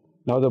book.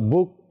 Now, the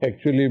book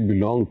actually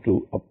belonged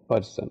to a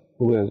person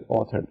who has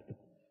authored it.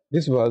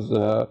 This was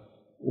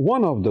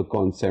one of the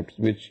concepts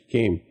which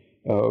came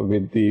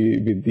with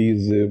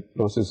these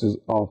processes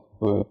of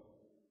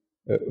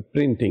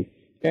printing.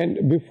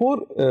 And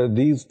before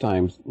these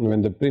times,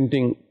 when the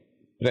printing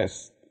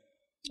press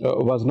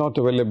was not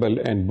available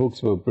and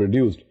books were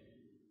produced,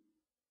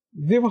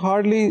 there were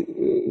hardly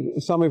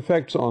some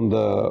effects on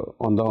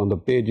the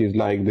pages,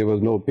 like there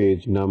was no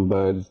page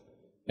numbers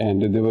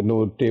and there were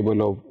no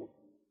table of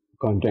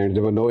contents,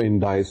 there were no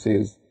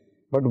indices.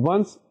 But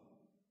once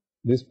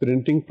this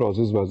printing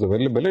process was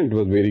available, and it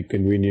was very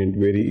convenient,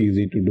 very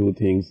easy to do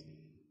things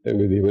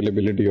with the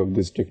availability of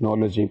this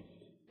technology,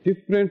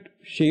 different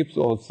shapes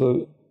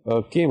also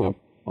came up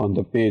on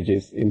the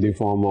pages in the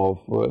form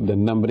of the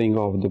numbering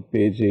of the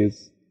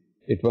pages.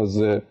 It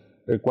was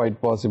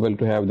quite possible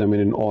to have them in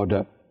an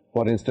order.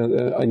 For instance,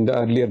 in the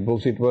earlier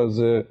books, it was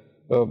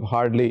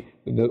hardly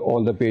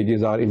all the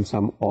pages are in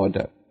some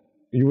order.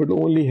 You would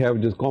only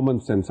have this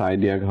common sense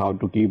idea how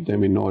to keep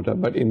them in order.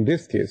 But in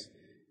this case,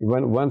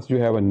 once you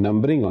have a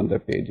numbering on the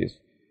pages,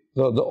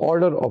 so the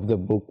order of the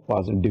book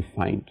was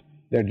defined,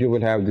 that you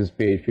will have this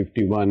page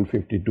 51,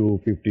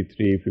 52,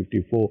 53,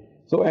 54.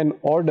 So an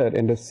order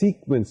and a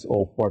sequence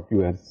of what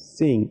you are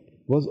seeing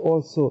was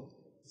also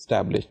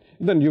established.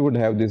 Then you would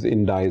have these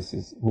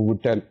indices who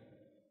would tell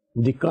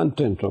the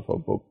content of a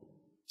book.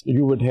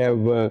 You would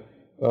have a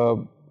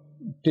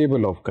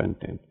table of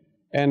content,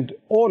 and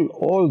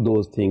all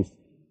those things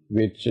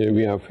which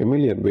we are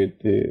familiar with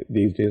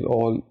these days,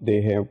 all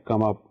they have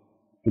come up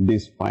to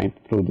this point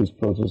through this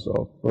process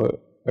of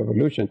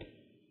evolution.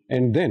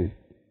 And then,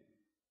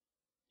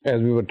 as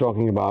we were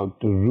talking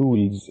about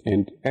rules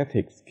and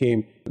ethics,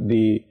 came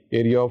the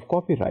area of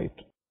copyright.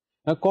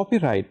 Now,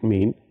 copyright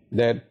means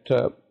that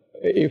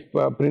if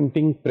a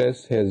printing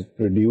press has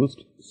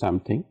produced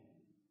something,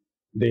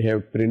 they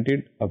have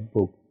printed a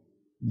book,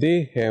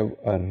 they have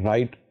a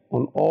right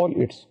on all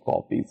its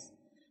copies.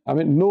 I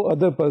mean, no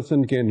other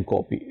person can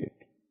copy it.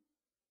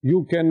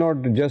 You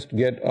cannot just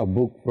get a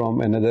book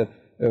from another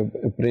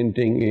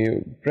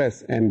printing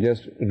press and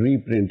just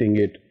reprinting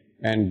it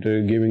and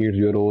giving it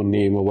your own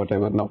name or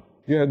whatever. No,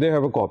 they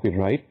have a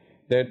copyright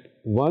that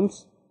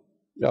once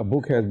a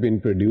book has been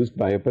produced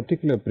by a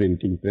particular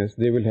printing press,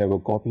 they will have a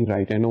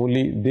copyright and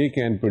only they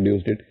can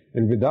produce it,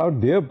 and without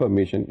their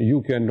permission,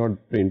 you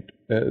cannot print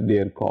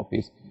their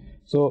copies.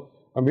 So,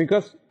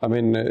 because, I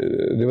mean,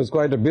 there was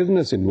quite a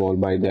business involved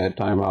by that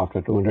time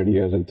after 200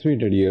 years and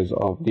 300 years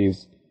of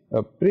these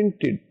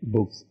printed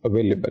books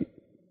available.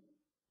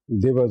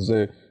 There was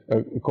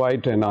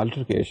quite an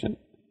altercation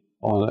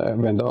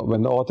on when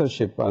the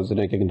authorship was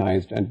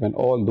recognized and when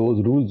all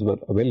those rules were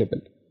available.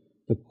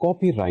 The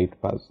copyright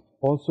was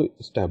also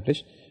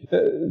established.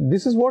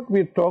 This is what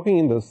we're talking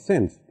in the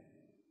sense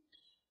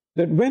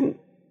that when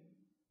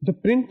the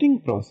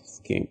printing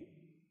process came,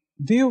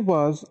 there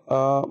was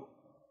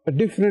a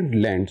different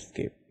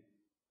landscape.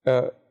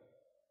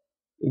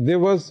 There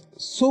was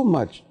so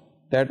much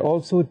that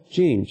also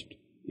changed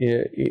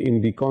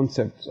in the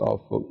concepts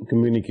of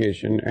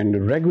communication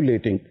and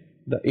regulating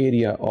the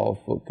area of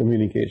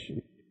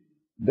communication,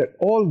 that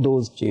all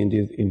those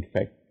changes in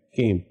fact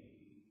came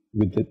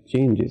with the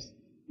changes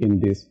in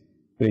this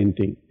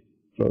printing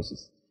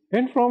process.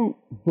 And from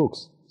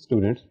books,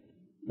 students,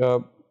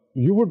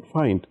 you would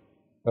find,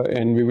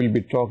 and we will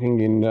be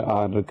talking in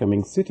our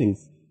coming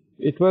sittings,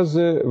 it was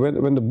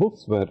when the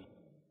books were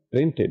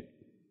printed,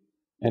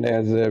 and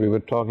as we were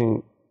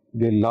talking,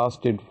 they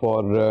lasted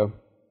for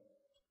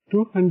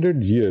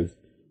 200 years.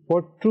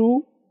 For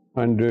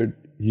 200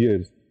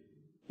 years,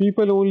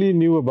 people only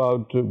knew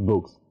about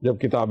books. जब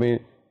किताबें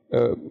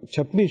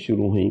छपनी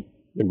शुरू हुई,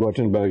 जब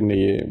गॉटनबर्ग ने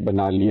ये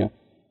बना लिया,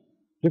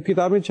 जब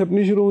किताबें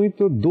छपनी शुरू हुई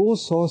तो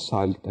 200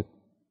 साल तक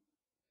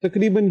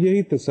तकरीबन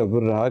यही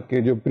तस्वर रहा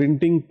कि जो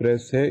प्रिंटिंग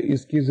प्रेस है,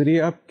 इसके जरिए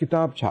आप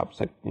किताब छाप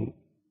सकते हैं.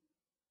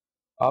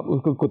 आप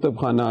उसको कुतुब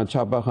खाना,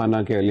 छापा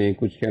खाना कह लें,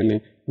 कुछ कह लें,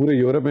 पूरे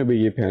यूरोप में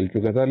भी ये फैल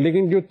चुका था.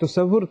 लेकिन जो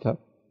तस्वुर था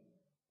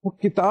वो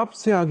किताब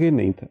से आगे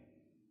नहीं था.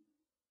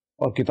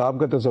 और किताब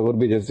का तस्वुर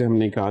भी, जैसे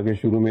हमने कहा कि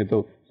शुरू में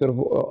तो सिर्फ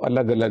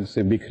अलग अलग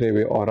से बिखरे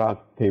हुए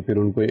औराक थे, फिर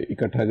उनको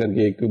इकट्ठा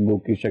करके एक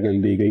बुक की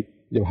शक्ल दी गई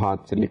जब हाथ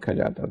से लिखा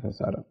जाता था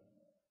सारा.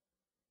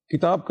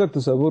 किताब का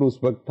तस्वुर उस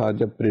वक्त था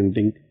जब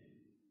प्रिंटिंग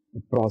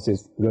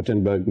प्रोसेस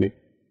गॉटनबर्ग ने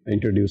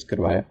इंट्रोड्यूस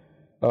करवाया.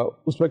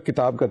 उस वक्त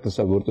किताब का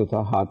तस्वुर तो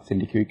था हाथ से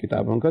लिखी हुई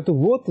किताबों का, तो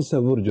वो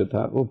तस्वुर जो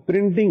था वो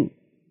प्रिंटिंग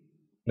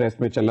प्रेस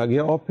में चला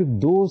गया. और फिर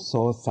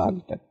 200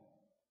 साल तक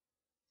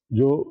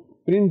जो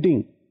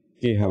प्रिंटिंग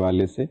के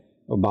हवाले से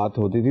बात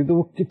होती थी, तो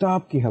वो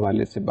किताब के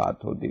हवाले से बात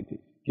होती थी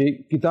कि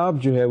किताब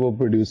जो है वो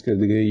प्रोड्यूस कर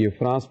दी गई, ये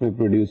फ्रांस में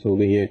प्रोड्यूस हो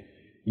गई है,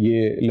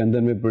 ये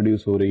लंदन में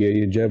प्रोड्यूस हो रही है,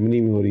 ये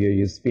जर्मनी में हो रही है,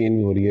 ये स्पेन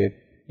में हो रही है,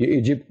 ये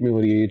इजिप्ट में हो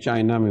रही है, ये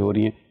चाइना में हो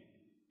रही है.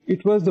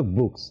 इट वाज द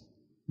बुक्स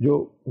जो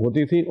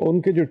होती थी,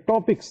 उनके जो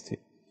टॉपिक्स थे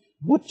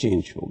वो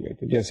चेंज हो गए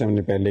थे. जैसे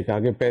हमने पहले कहा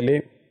कि पहले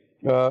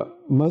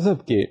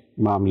मजहब के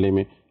मामले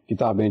में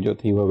किताबें जो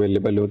थी वो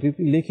अवेलेबल होती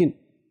थी, लेकिन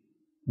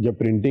जब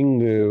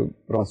प्रिंटिंग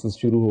प्रोसेस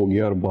शुरू हो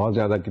गया और बहुत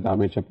ज़्यादा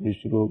किताबें छपनी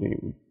शुरू हो गई,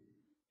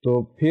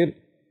 तो फिर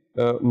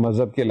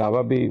مذہب کے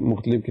علاوہ بھی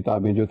مختلف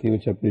کتابیں جو تھیں وہ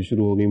چھپنی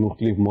شروع ہو گئی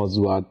مختلف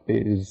موضوعات پہ،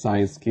 جیسے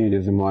سائنس کے،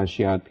 جیسے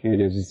معاشیات کے،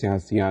 جیسے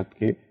سیاسیات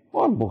کے،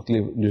 اور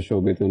مختلف جو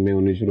شعبے تھے ان میں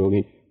ہونی شروع ہو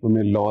گئی. ان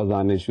میں لاز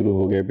آنے شروع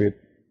ہو گئے، پھر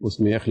اس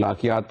میں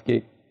اخلاقیات کی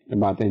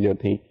باتیں جو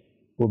تھیں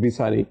وہ بھی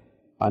ساری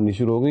آنی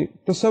شروع ہو گئی.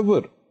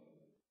 تصور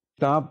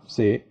کتاب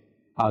سے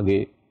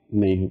آگے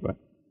نہیں ہوا.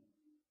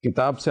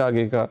 کتاب سے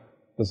آگے کا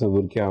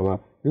تصور کیا ہوا؟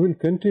 We will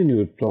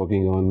continue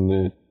talking on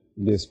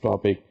this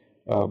topic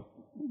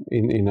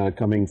in our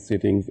coming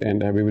sittings,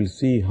 and we will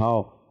see how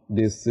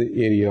this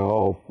area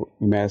of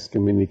mass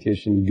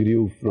communication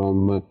grew from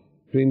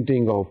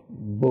printing of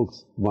books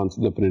once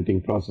the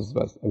printing process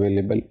was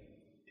available,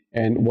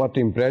 and what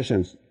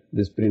impressions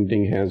this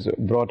printing has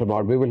brought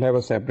about. We will have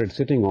a separate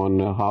sitting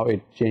on how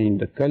it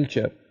changed the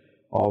culture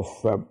of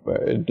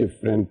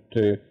different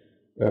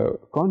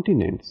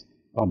continents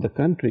or the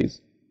countries.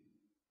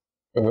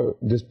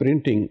 This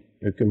printing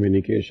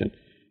communication,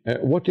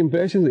 what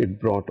impressions it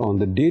brought on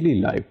the daily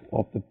life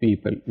of the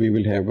people. We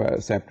will have a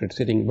separate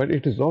sitting, but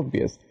it is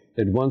obvious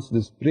that once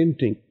this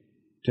printing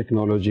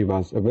technology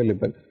was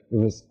available,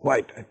 there was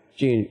quite a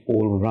change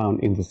all around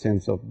in the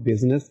sense of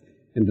business,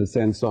 in the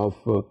sense of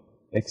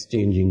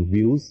exchanging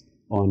views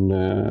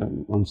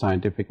on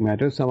scientific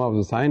matters. Some of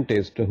the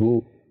scientists who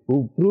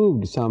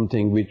proved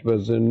something which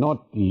was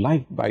not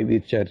liked by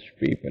the church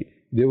people,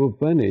 they were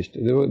punished.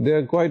 There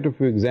are quite a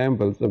few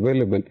examples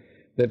available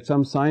that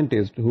some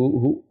scientists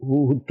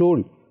who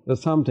told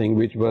something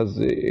which was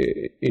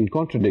in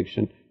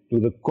contradiction to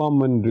the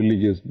common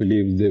religious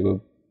beliefs, they were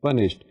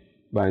punished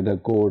by the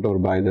court or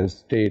by the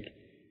state.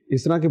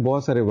 اس طرح کے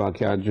بہت سارے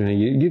واقعات جو ہیں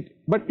یہ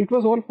but it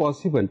was all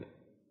possible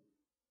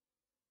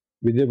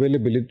with the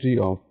availability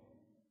of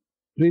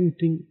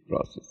printing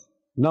process.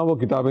 نہ وہ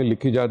کتابیں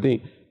لکھی جاتی،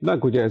 نہ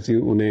کچھ ایسی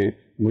انہیں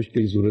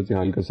مشکل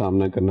صورتحال کا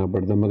سامنا کرنا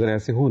پڑتا، مگر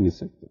ایسے ہو نہیں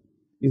سکتا.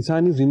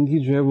 انسانی زندگی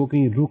جو ہے وہ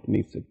کہیں رک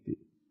نہیں سکتی،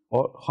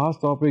 اور خاص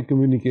طور پہ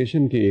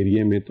کمیونیکیشن کے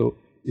ایریے میں تو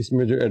اس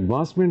میں جو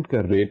ایڈوانسمنٹ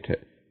کا ریٹ ہے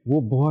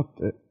وہ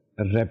بہت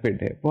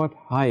ریپڈ ہے، بہت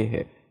ہائی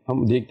ہے.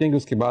 ہم دیکھتے ہیں کہ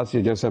اس کے بعد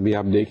سے جیسا بھی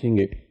آپ دیکھیں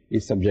گے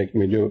اس سبجیکٹ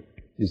میں جو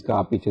جس کا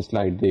آپ پیچھے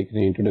سلائڈ دیکھ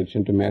رہے ہیں،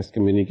 انٹروڈکشن ٹو میس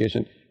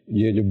کمیونیکیشن،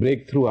 یہ جو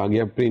بریک تھرو آ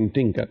گیا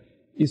پرنٹنگ کا،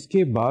 اس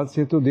کے بعد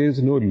سے تو دیر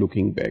از نو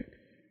لکنگ بیک.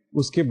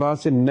 اس کے بعد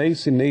سے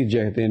نئی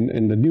جہتیں،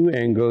 new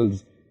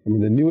angles,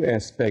 new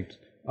aspects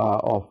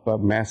of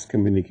mass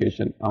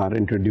communication are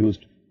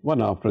introduced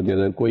one after the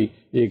other. کوئی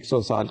 100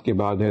 سال کے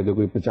بعد ہے تو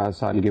کوئی 50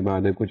 سال کے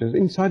بعد ہے، کچھ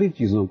ان ساری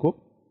چیزوں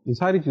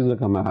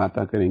کا ہم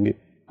احاطہ کریں گے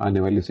آنے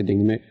والی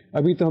سیٹنگ میں.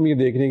 ابھی تو ہم یہ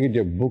دیکھ رہے ہیں کہ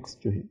جب بکس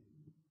جو ہیں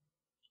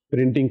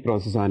پرنٹنگ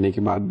پروسیس آنے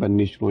کے بعد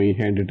بننی شروع ہوئی،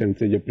 ہینڈ ریٹن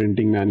سے جب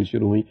پرنٹنگ میں آنی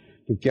شروع ہوئی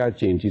تو کیا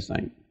چینجز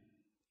آئیں،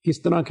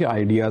 کس طرح کے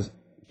آئیڈیاز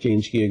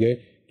چینج کیے گئے،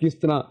 کس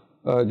طرح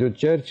جو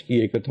چرچ کی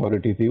ایک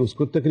اتھارٹی تھی اس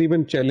کو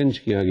تقریباً چیلنج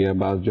کیا گیا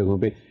بعض جگہوں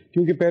پہ،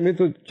 کیونکہ پہلے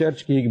تو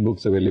چرچ کی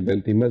بکس اویلیبل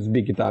تھی،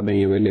 مذہبی کتابیں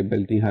ہی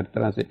اویلیبل تھیں ہر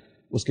طرح سے.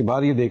 اس کے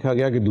بعد یہ دیکھا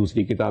گیا کہ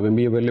دوسری کتابیں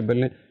بھی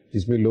اویلیبل ہیں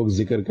جس میں لوگ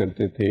ذکر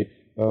کرتے تھے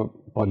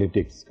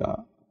پالیٹکس کا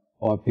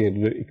اور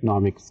پھر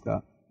اکنامکس کا.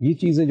 یہ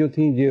چیزیں جو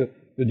تھیں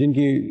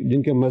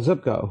جن کے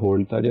مذہب کا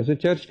ہولڈ تھا، جیسے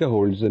چرچ کا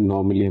ہولڈ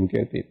نارملی ہم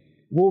کہتے ہیں،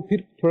 وہ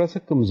پھر تھوڑا سا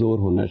کمزور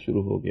ہونا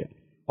شروع ہو گیا.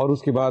 اور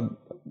اس کے بعد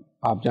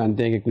آپ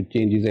جانتے ہیں کہ کچھ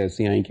چینجز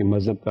ایسی آئیں کہ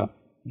مذہب کا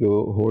جو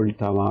ہولڈ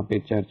تھا وہاں پہ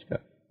چرچ کا،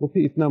 وہ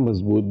پھر اتنا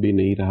مضبوط بھی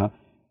نہیں رہا.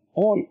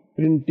 All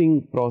printing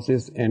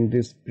process and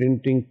this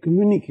printing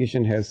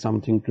communication has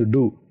something to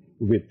do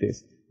with this.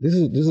 This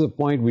is a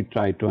point we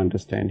try to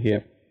understand here.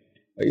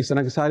 اس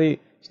طرح کی ساری،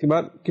 اس کے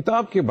بعد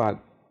کتاب کے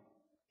بعد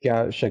کیا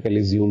شکل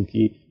ایزیوم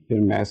کی پھر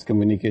میس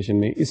کمیونیکیشن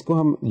میں، اس کو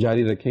ہم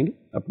جاری رکھیں گے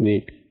اپنی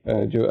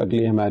جو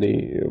اگلی ہماری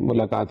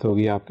ملاقات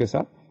ہوگی آپ کے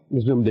ساتھ.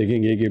 اس میں ہم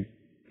دیکھیں گے کہ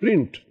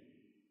پرنٹ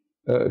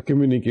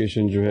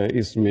کمیونیکیشن جو ہے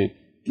اس میں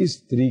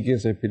کس طریقے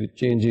سے پھر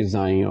چینجز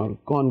آئیں اور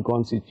کون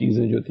کون سی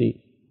چیزیں جو تھیں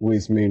وہ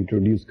اس میں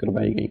انٹروڈیوس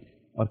کروائی گئیں،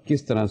 اور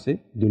کس طرح سے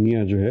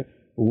دنیا جو ہے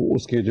وہ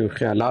اس کے جو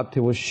خیالات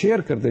تھے وہ شیئر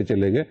کرتے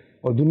چلے گئے،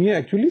 اور دنیا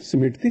ایکچولی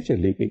سمٹتی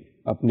چلی گئی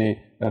اپنے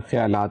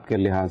خیالات کے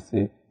لحاظ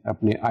سے،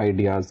 اپنے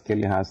آئیڈیاز کے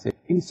لحاظ سے.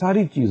 ان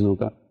ساری چیزوں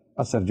کا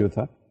اثر جو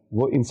تھا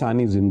وہ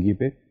انسانی زندگی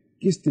پہ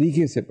کس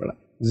طریقے سے پڑا،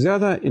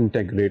 زیادہ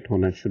انٹیگریٹ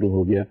ہونا شروع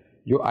ہو گیا.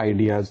 جو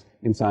آئیڈیاز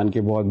انسان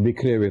کے بہت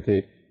بکھرے ہوئے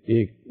تھے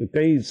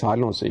کئی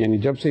سالوں سے، یعنی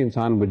جب سے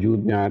انسان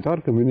وجود میں آیا تھا. اور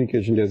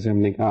کمیونیکیشن جیسے ہم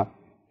نے کہا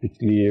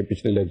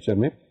پچھلے لیکچر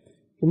میں،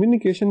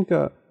 کمیونیکیشن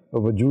کا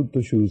وجود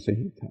تو شروع سے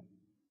ہی تھا،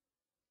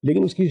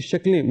 لیکن اس کی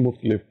شکلیں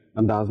مختلف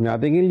انداز میں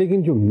آتی گئیں.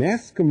 لیکن جو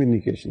میس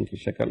کمیونیکیشن کی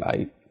شکل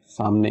آئی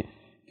سامنے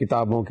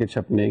کتابوں کے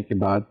چھپنے کے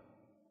بعد،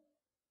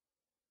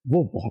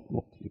 وہ بہت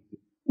مختلف تھی.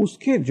 اس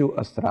کے جو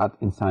اثرات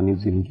انسانی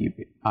زندگی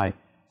پہ آئے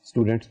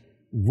اسٹوڈنٹس،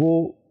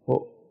 وہ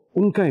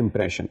ان کا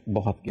امپریشن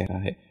بہت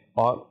گہرا ہے،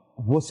 اور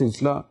وہ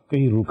سلسلہ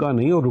کہیں رکا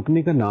نہیں اور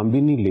رکنے کا نام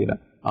بھی نہیں لے رہا.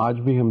 آج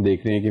بھی ہم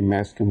دیکھ رہے ہیں کہ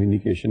میس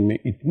کمیونیکیشن میں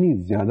اتنی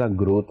زیادہ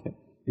گروتھ ہے،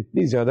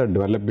 اتنی زیادہ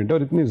ڈیولپمنٹ،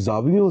 اور اتنے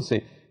زاویوں سے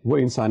وہ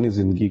انسانی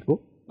زندگی کو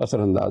اثر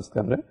انداز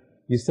کر رہا ہے.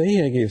 یہ صحیح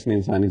ہے کہ اس نے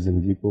انسانی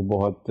زندگی کو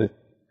بہت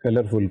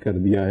کلرفل کر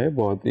دیا ہے،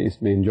 بہت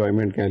اس میں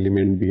انجوائمنٹ کا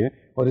ایلیمنٹ بھی ہے،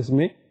 اور اس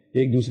میں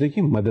ایک دوسرے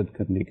کی مدد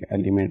کرنے کا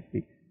ایلیمنٹ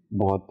بھی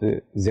بہت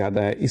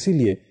زیادہ ہے. اسی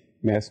لیے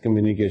मैस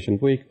कम्युनिकेशन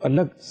को एक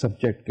अलग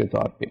सब्जेक्ट के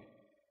तौर पे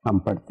हम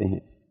पढ़ते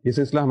हैं। ये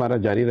सिलसिला हमारा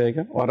जारी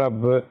रहेगा और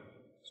अब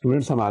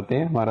स्टूडेंट्स हम आते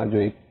हैं हमारा जो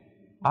एक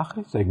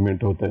आखिरी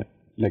सेगमेंट होता है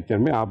लेक्चर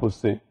में, आप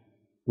उससे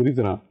पूरी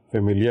तरह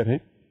फेमिलियर हैं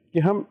कि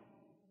हम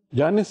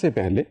जाने से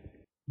पहले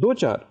दो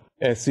चार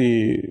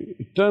ऐसी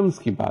टर्म्स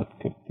की बात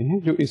करते हैं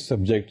जो इस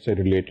सब्जेक्ट से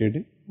रिलेटेड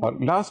है।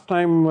 और लास्ट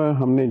टाइम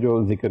हमने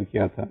जो जिक्र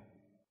किया था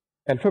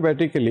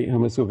अल्फाबेटिकली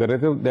हम इसको कर रहे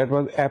थे, that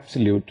was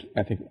absolute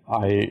ethics.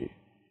 I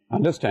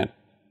understand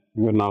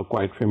you are now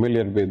quite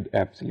familiar with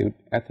absolute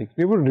ethics.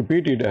 We will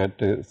repeat it at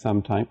some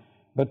time,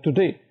 but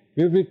today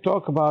we will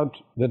talk about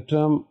the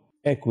term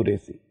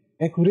accuracy.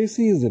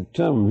 Accuracy is a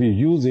term we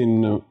use in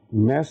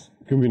mass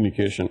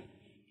communication,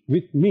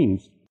 which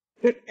means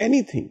that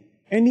anything,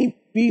 any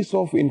piece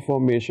of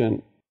information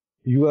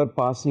you are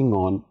passing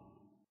on,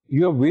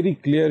 you are very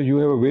clear, you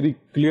have a very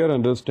clear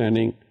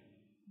understanding.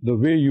 The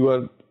way you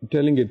are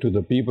telling it to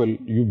the people,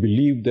 you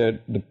believe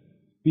that the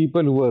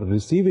people who are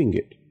receiving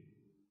it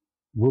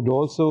would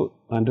also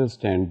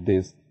understand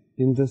this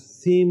in the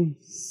same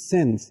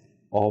sense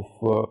of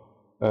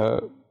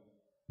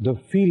the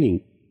feeling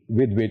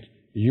with which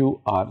you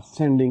are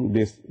sending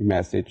this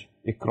message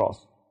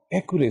across.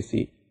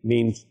 Accuracy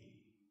means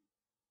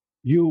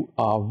you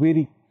are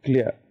very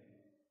clear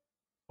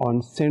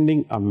on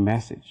sending a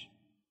message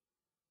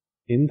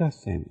in the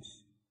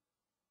sense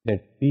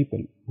that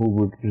people who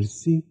would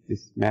receive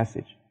this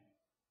message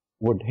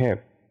would have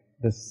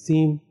the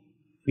same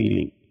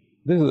feeling.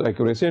 This is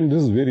accuracy and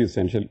this is very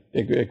essential.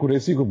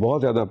 Accuracy को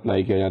बहुत ज़्यादा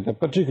apply किया जाता है,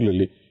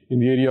 particularly in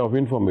the area of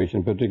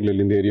information,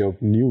 particularly in the area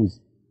of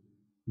news,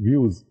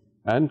 views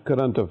and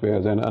current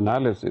affairs and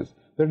analysis,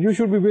 that you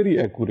should be very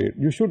accurate.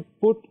 You should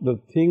put the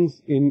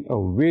things in a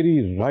very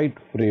right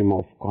frame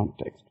of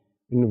context,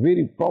 in a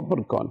very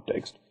proper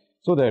context,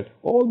 so that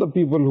all the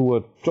people who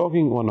are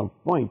talking on a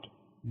point,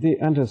 they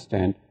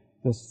understand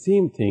the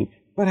same thing,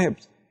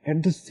 perhaps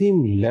at the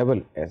same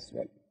level as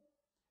well.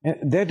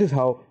 And that is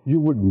how you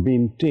would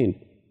maintain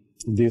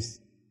this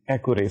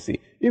accuracy.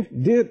 If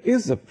there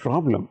is a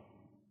problem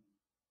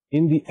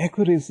in the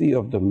accuracy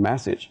of the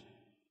message,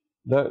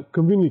 the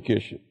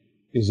communication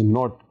is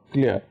not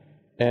clear,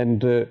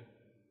 and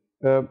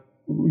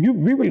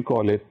we will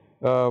call it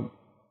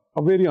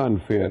a very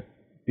unfair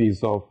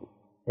piece of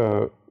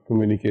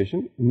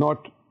communication,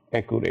 not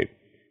accurate.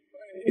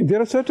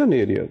 There are certain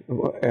areas,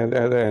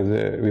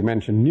 as we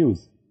mentioned,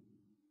 news.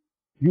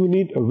 You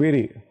need a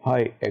very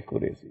high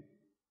accuracy.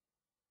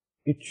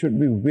 It should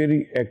be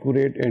very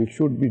accurate and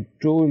should be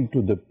told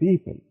to the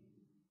people.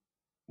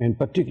 And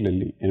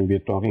particularly, and we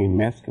are talking in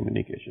mass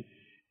communication,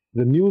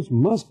 the news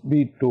must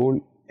be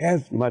told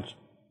as much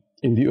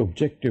in the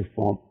objective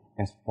form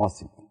as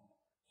possible,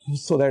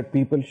 so that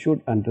people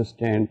should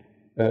understand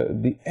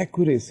the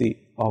accuracy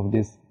of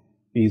this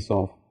piece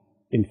of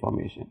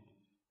information.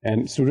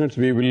 And students,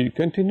 we will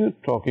continue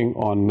talking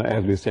on,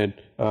 as we said,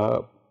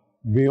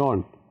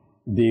 beyond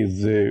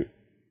these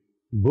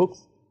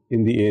books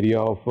in the area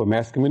of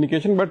mass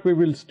communication, but we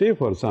will stay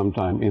for some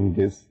time in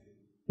this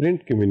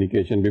print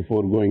communication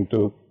before going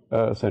to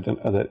certain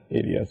other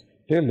areas.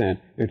 Till then,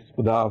 it's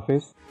Khuda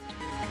Hafiz.